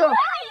 en punto.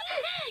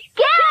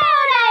 ¿Qué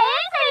hora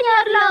es,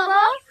 señor lobo?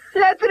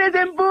 Las 3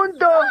 en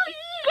punto.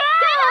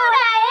 ¿Qué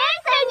hora es,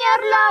 señor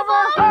lobo?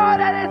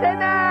 ¡Hora de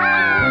cenar!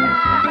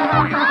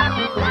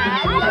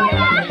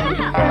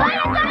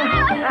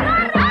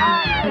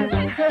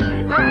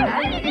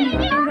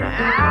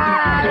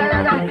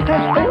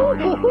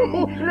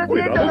 Lo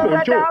siento, don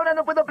Rata, ahora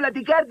no puedo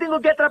platicar. Tengo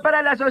que atrapar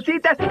a las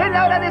ositas. ¡Es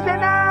la hora de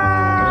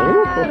cenar!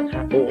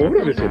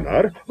 ¿Hora de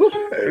cenar?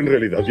 En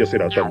realidad ya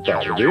será tan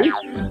tarde.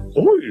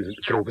 Uy,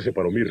 creo que se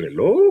paró mi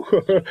reloj.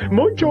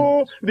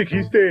 Moncho,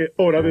 ¿dijiste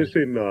hora de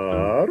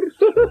cenar?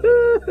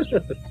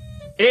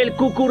 El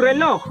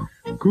cucurreloj.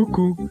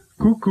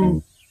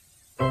 Cucu.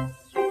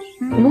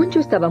 Moncho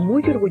estaba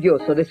muy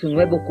orgulloso de su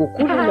nuevo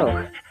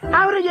cucurreloj.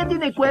 Ahora ya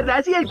tiene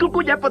cuerdas y el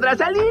cucu ya podrá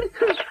salir.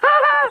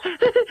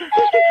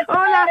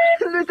 ¡Hola!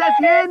 ¡Lo está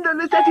haciendo!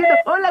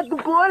 ¡Hola,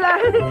 cucu! ¡Hola!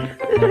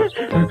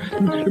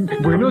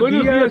 Buenos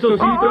días,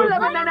 osito. ¡Hola,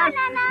 bananas!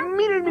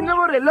 ¡Miren mi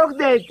nuevo reloj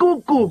de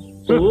cucu!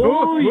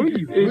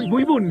 ¡Uy! Es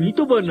muy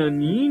bonito,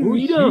 Bananín,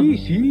 mira.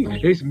 Sí,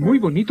 es muy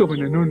bonito,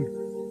 Bananón.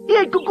 Y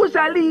el cucu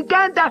sale y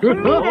canta.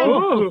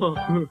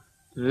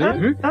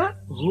 ¡Miren!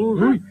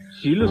 Uy,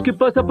 Chilos, ¿qué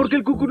pasa? ¿Por qué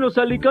el cucu no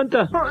sale y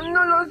canta?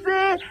 No lo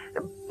sé.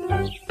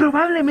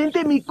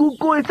 Probablemente mi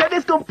cucu está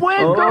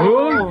descompuesto.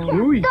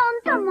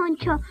 Tonto,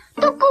 Moncho.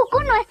 Tu cucu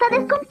no está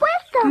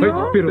descompuesto. Ay,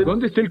 ¿pero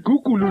dónde está el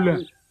cucu, Lula?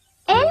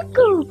 El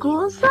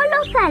cucu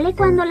solo sale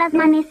cuando las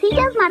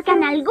manecillas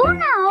marcan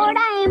alguna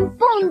hora en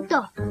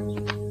punto.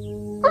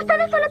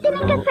 Ustedes solo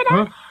tienen que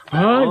esperar. Sí,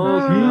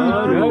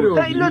 claro.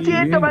 Ay, lo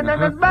siento,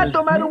 bananas. Va a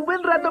tomar un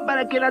buen rato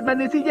para que las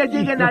manecillas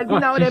lleguen a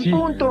alguna hora en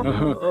punto.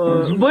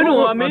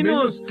 Bueno, a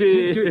menos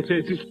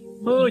que...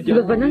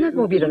 Los bananas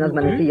movieron las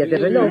manecillas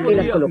del reloj y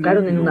las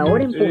colocaron en una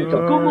hora en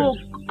punto.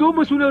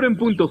 ¿Cómo es una hora en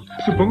punto?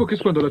 Supongo que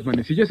es cuando las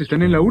manecillas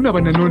están en la 1,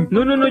 Bananón.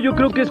 No, yo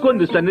creo que es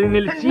cuando están en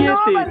el 7. No,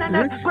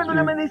 bananas, cuando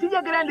la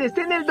manecilla grande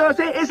esté en el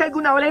 12, es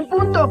alguna hora en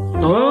punto.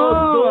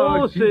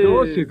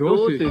 12,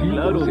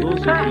 claro,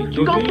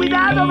 12. ¡Con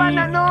cuidado,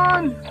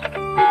 bananón!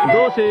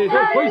 12.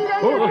 ¡Ay,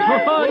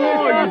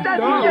 está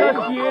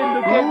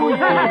haciendo! ¡Qué muy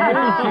bien!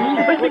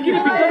 ¡Ay, me quiere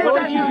picar!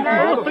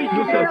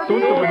 ¡No seas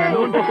tonto,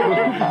 Bananón!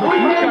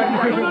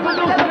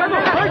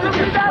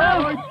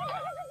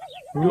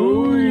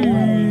 ¡Uy!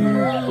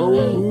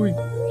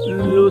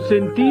 Lo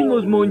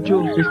sentimos,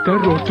 Moncho. ¿Está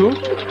roto?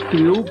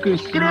 Creo que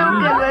sí. ¡Creo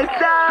que lo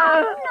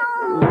está!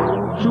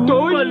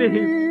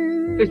 ¡Chúpale!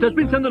 ¿Estás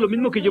pensando lo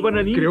mismo que yo,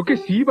 Bananín? Creo que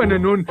sí,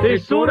 Bananón.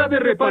 Es hora de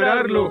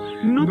repararlo.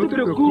 No te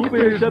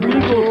preocupes,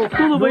 amigo.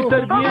 Todo va a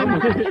estar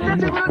bien. ¿Estás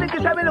seguro de que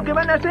saben lo que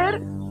van a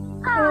hacer?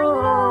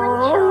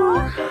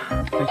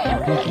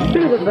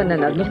 Pero los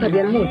bananas no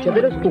sabían mucho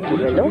de los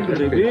cucurrelojes.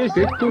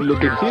 Esto es lo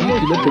que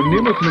hacemos, lo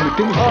ponemos y lo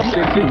metemos.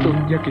 Perfecto,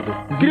 ya quedó.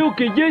 Creo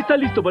que ya está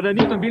listo,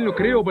 Bananín. Yo también lo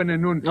creo,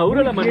 Bananón.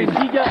 Ahora la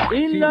manecilla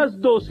en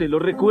las 12. ¿Lo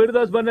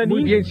recuerdas, Bananín?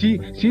 Muy bien, sí,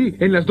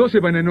 en las 12,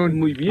 Bananón.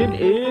 Muy bien,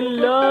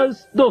 en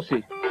las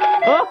 12.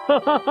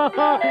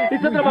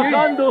 ¡Está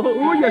trabajando!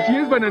 ¡Uy, así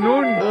es,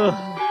 Bananón! ¡Hola,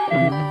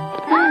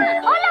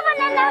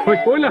 banana! Ay,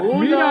 hola,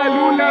 mira,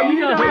 Lula,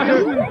 mira.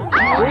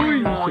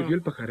 Uy, se dio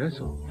el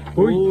pajarazo.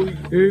 Uy,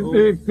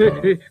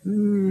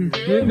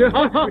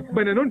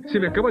 Bananón, se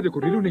me acaba de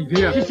ocurrir una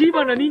idea. Sí,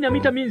 Bananín, a mí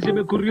también se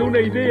me ocurrió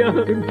una idea.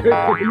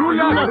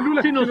 Lula,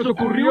 se nos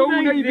ocurrió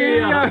una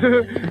idea.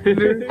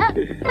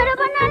 Pero,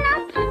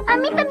 banana, a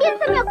mí también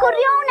se me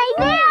ocurrió una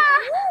idea.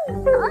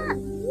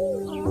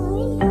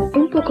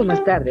 Un poco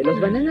más tarde, los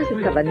bananas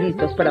estaban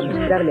listos para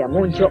mostrarle a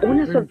Moncho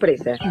una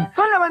sorpresa.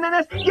 Hola,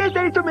 bananas, ¿ya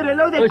está listo mi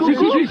reloj de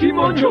cucu? Sí,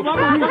 Moncho,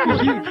 vamos,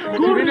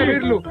 ven a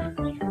verlo.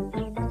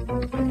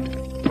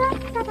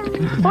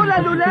 Hola,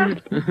 Lula.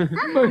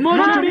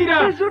 Moncho,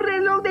 mira. Es un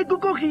reloj de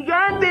cuco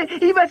gigante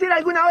y va a ser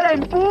alguna hora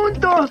en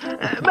punto.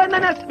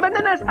 Bananas,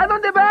 ¿a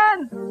dónde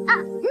van?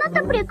 No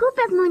te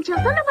preocupes, Moncho,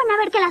 solo van a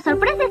ver que la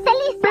sorpresa esté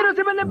lista. Pero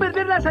se van a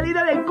perder la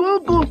salida del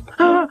cucu.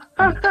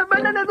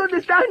 Bananas, ¿dónde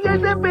están? ¡Ya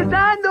está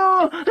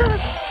empezando!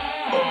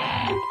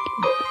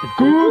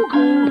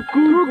 ¡Cucu!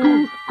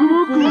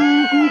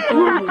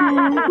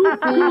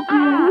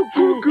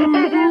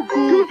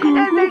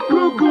 ¡Es el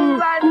cucu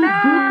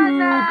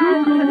banana!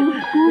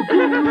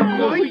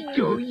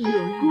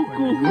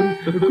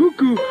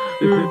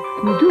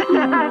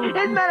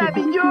 ¡Es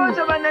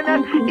maravilloso,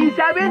 bananas! ¿Y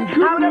saben?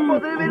 Ahora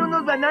podré ver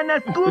unos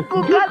bananas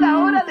cucu cada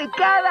hora de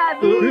cada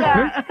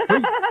día.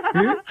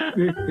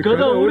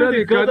 ¿Cada hora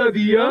de cada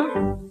día?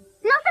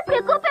 No se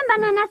preocupen,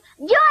 bananas.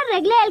 Yo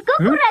arreglé el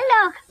cucu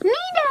reloj.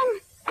 ¡Miren!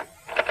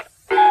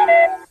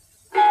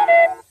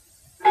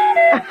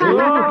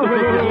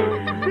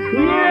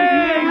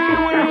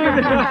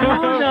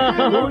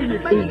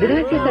 Y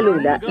gracias a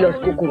Lula, los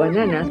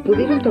cucubananas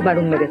pudieron tomar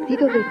un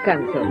merecido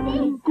descanso.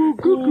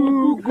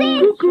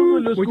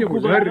 Voy a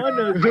volar.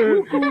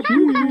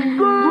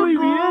 Muy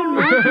bien.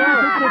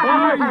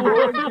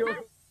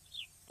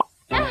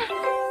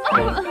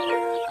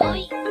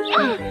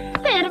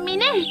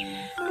 ¡Terminé!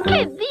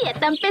 ¡Qué día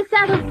tan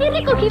pesado! He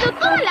recogido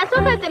todas las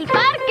hojas del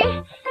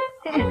parque.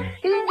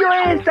 Y yo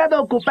he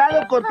estado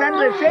ocupado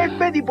cortando el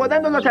césped y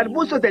podando los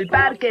arbustos del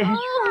parque.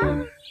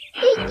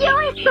 Y yo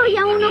estoy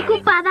aún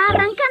ocupada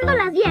arrancando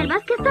las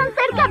hierbas que están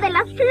cerca de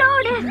las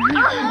flores.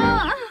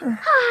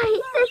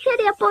 Ay,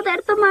 desearía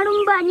poder tomar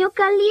un baño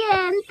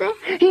caliente.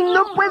 Y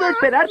no puedo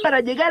esperar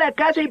para llegar a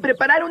casa y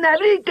preparar una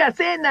rica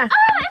cena.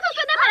 ¡Oh, eso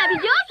suena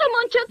maravilloso,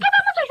 Moncho! ¿Qué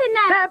vamos a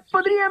cenar?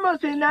 ¿Podríamos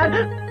cenar?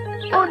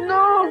 ¡Oh,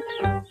 no!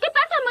 ¿Qué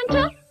pasa,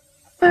 Moncho?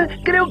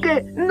 Creo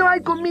que no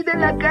hay comida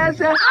en la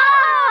casa.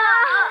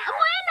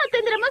 Bueno,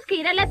 tendremos que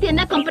ir a la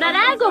tienda a comprar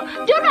algo.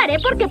 Yo no haré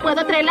porque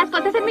puedo traer las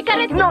cosas en mi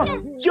carretilla. No,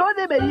 yo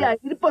debería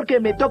ir porque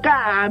me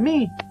toca a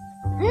mí.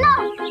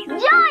 No,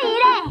 yo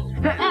iré.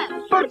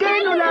 ¿Por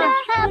qué, Lula?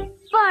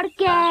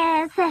 Porque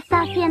se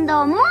está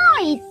haciendo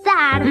muy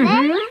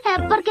tarde.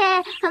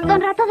 Porque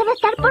Don Rato debe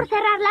estar por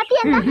cerrar la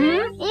tienda.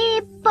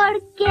 Y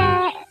porque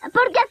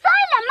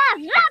soy la más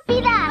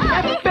rápida.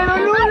 ¡Pero,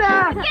 Lula!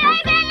 ¿Qué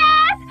hay de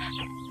las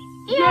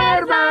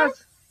hierbas?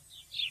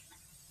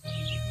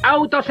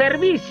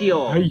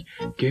 ¡Autoservicio! Ay,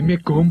 ¿qué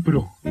me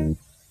compro?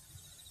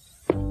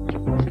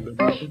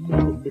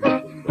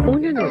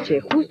 Una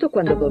noche, justo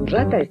cuando Don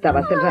Rata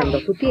estaba cerrando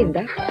su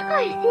tienda...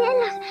 ¡Ay,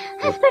 cielos!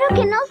 Espero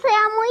que no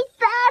sea muy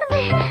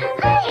tarde.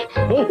 ¡Ay!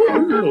 Oh,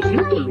 lo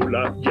siento,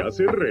 Lula. Ya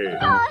cerré.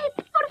 ¡Ay,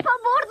 por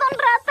favor, Don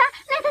Rata!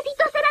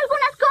 Necesito hacer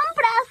algunas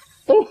compras.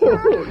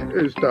 Oh,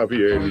 está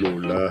bien,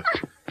 Lula.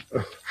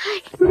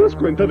 ¿Te das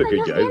cuenta de que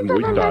ya es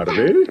muy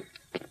tarde?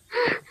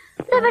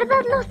 De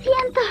verdad lo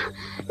siento.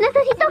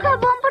 Necesito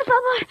jabón, por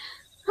favor.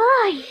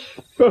 ¡Ay!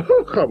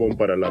 ¿Jabón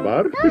para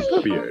lavar?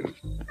 Está bien.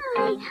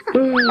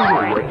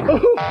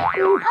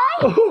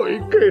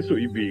 ¡Ay, queso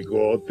y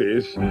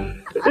bigotes!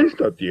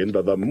 Esta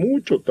tienda da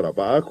mucho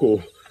trabajo.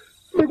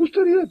 Me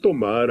gustaría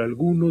tomar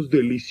algunos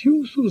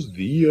deliciosos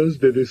días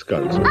de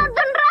descanso. ¡Don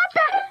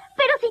Rata!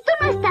 Pero si tú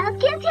no estás,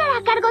 ¿quién se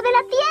hará cargo de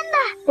la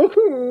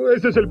tienda?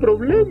 Ese es el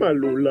problema,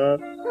 Lula.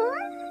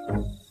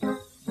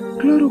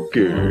 Claro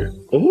que...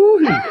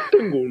 ¡Ay!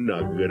 Tengo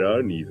una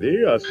gran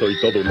idea. Soy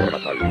todo una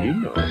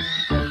ratalina.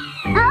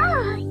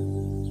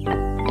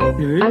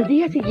 Al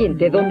día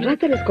siguiente, Don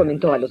Rata les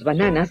comentó a los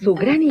bananas su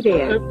gran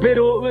idea.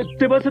 Pero,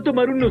 ¿te vas a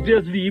tomar unos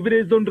días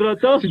libres, Don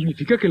Rata?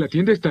 ¿Significa que la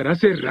tienda estará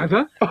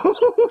cerrada?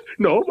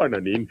 No,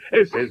 Bananín,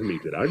 esa es mi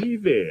gran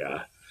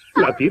idea.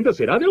 La tienda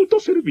será de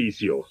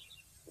autoservicio.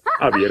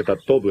 Abierta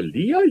todo el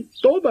día y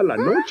toda la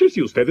noche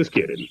si ustedes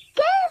quieren.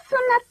 ¿Qué es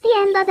una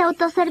tienda de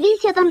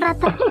autoservicio, Don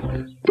Rata?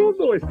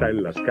 Todo está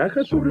en las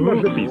cajas sobre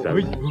las repisas.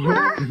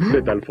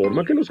 De tal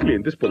forma que los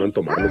clientes puedan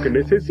tomar lo que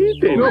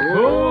necesiten.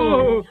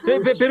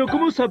 Pero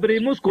 ¿cómo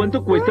sabremos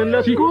cuánto cuestan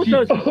las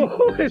cosas?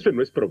 Ese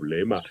no es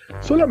problema.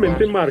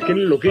 Solamente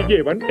marquen lo que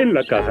llevan en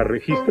la caja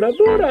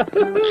registradora.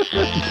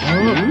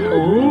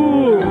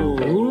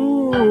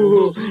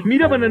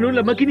 Mira, Bananón,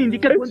 la máquina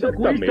indica cuánto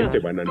cuesta. Exactamente,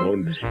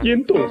 Bananón. Y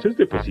entonces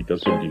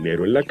depositas el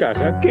dinero en la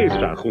caja que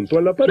está junto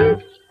a la pared.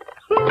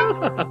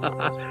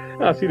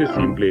 Así de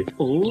simple. ¿Estás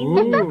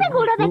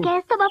seguro de que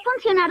esto va a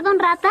funcionar, Don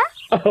Rata?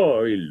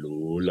 Ay,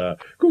 Lula,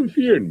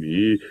 confía en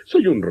mí.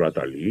 Soy un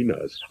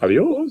ratalinas.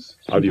 Adiós.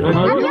 Adiós.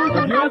 Adiós,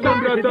 Don Rata.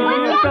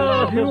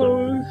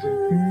 Adiós.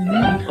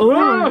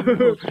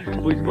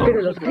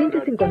 Pero los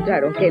clientes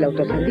encontraron que el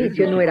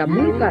autoservicio no era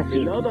muy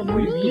fácil.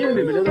 Muy bien,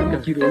 de verdad, las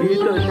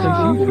cachirulitas. Sí,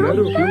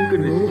 claro, que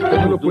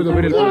necesito. No puedo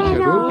ver el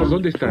balanceador. ¿Por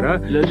dónde estará?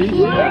 ¡Cuidado!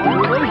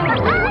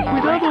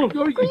 ¡Cuidado,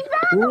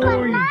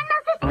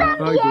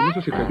 Ay, con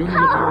eso se cayó.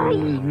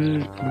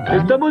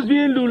 Estamos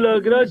bien, Lula,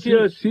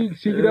 gracias. Sí,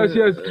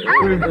 gracias.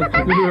 Bueno,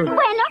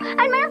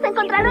 al menos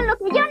encontraron lo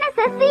que yo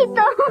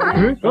necesito.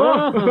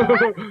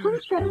 Un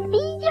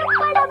cepillo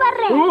para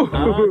barrer.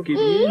 Y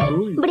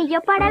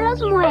brillo para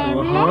los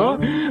muebles.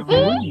 Y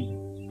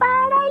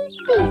para el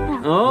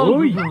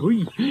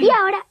piso. Y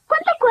ahora,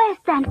 ¿cuánto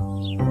cuestan?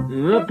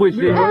 Pues,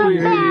 sí,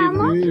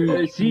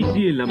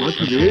 en la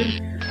máquina.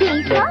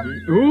 ¿Listo?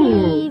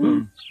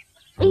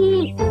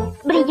 Y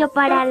brillo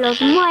para los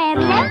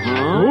muebles.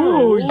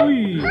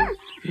 Y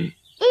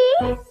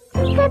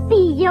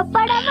cepillo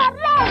para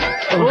barrer.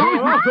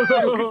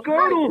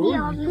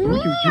 ¡Dios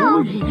mío!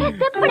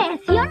 Este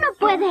precio no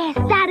puede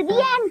estar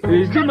bien.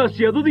 Es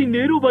demasiado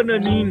dinero,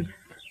 Bananín.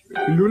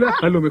 Lula,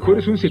 a lo mejor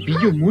es un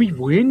cepillo muy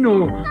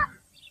bueno.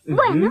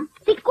 Bueno,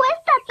 si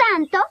cuesta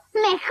tanto,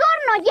 mejor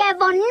no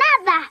llevo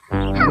nada.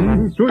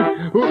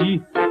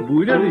 Sí,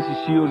 buena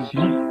decisión, sí.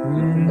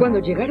 Cuando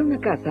llegaron a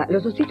casa,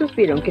 los ositos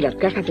vieron que las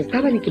cajas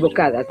estaban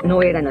equivocadas.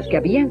 No eran las que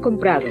habían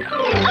comprado. ¡Eso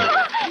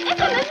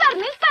no es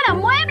barniz para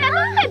muebles!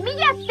 ¡Son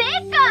semillas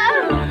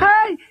secas!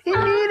 ¡Ay! Y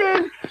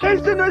miren,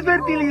 esto no es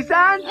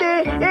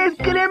fertilizante, es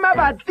crema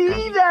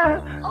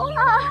batida.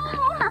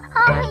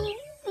 ¡Ay,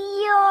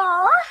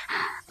 Dios!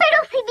 Pero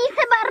si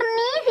dice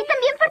barniz y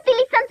también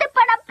fertilizante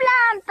para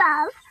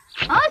plantas.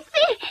 ¡Oh,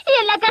 sí! Y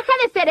en la caja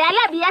de cereal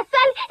había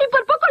sal y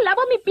por poco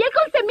lavo mi piel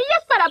con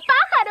semillas para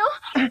pájaro.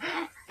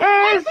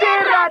 ¡Ese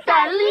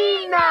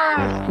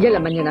Ratalina! Y a la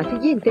mañana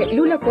siguiente,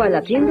 Lula fue a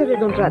la tienda de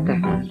Don Rata.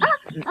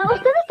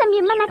 ¿Ustedes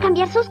también van a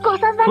cambiar sus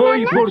cosas, Banana?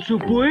 ¡Ay, por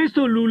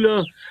supuesto,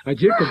 Lula!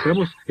 Ayer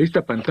compramos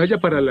esta pantalla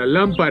para la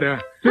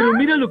lámpara. Pero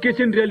mira lo que es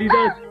en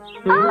realidad.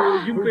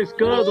 ¡Ay, un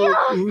pescado! Dios,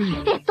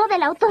 esto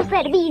del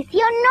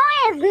autoservicio no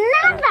es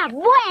nada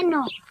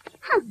bueno.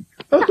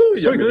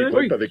 Ya me di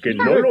cuenta de que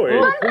no lo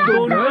es.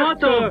 ¡Don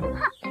Rata!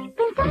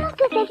 Pensamos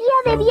que seguía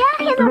de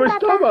viaje, Don No Rata.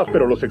 estaba,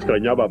 pero los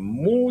extrañaba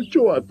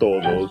mucho a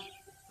todos.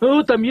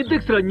 Oh, también te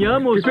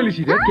extrañamos. Qué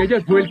felicidad que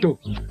hayas vuelto.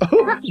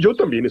 Yo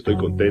también estoy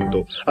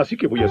contento, así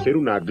que voy a hacer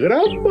una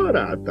gran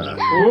barata.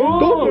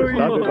 Todo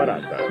está de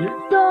barata.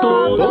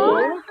 ¿Todo?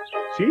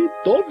 Sí,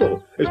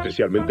 todo.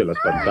 Especialmente las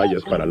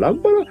pantallas para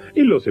lámpara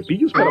y los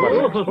cepillos para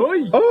barrer.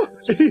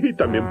 Y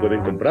también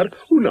pueden comprar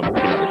una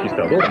máquina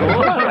registradora.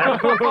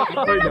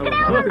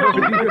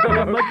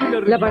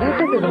 La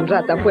barata de Don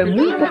Rata fue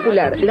muy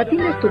popular. La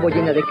tienda estuvo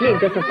llena de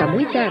clientes hasta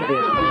muy tarde.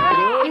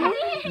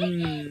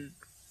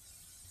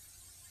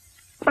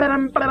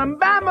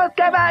 ¡Vamos,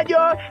 caballo!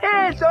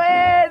 ¡Eso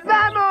es!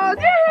 ¡Vamos!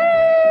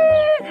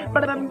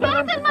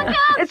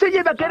 Soy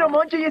el vaquero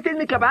Moncho y este es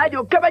mi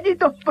caballo.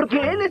 Caballito, porque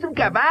él es un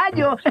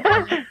caballo. ¿Y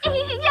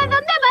a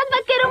dónde vas,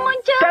 vaquero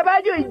Moncho?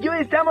 Caballo y yo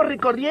estamos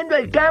recorriendo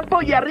el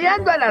campo y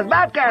arreando a las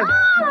vacas.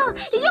 ¡Oh!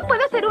 Y yo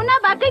puedo ser una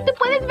vaca y tú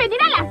puedes venir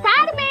a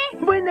lazarme.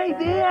 Buena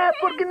idea.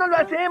 ¿Por qué no lo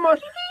hacemos?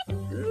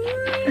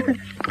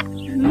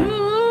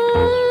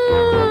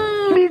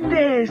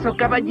 ¿Viste eso,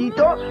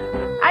 caballito?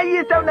 Ahí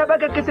está una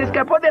vaca que se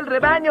escapó del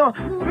rebaño.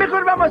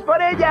 Mejor vamos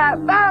por ella.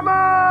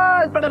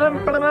 ¡Vamos!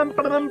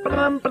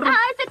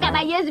 Este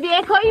caballo es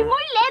viejo y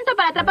muy lento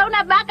para atrapar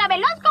una vaca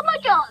veloz como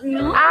yo,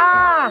 ¿no?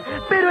 ¡Ah!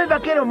 Pero el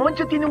vaquero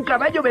Moncho tiene un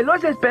caballo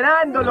veloz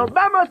esperándolo.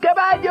 ¡Vamos,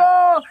 caballo!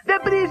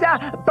 ¡Deprisa!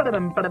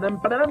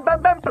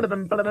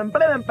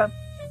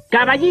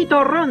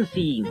 Caballito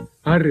Ronzi.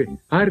 Arre,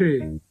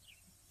 arre.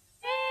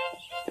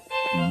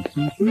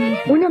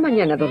 Una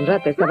mañana Don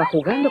Rata estaba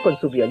jugando con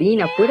su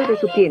violín afuera de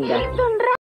su tienda. Don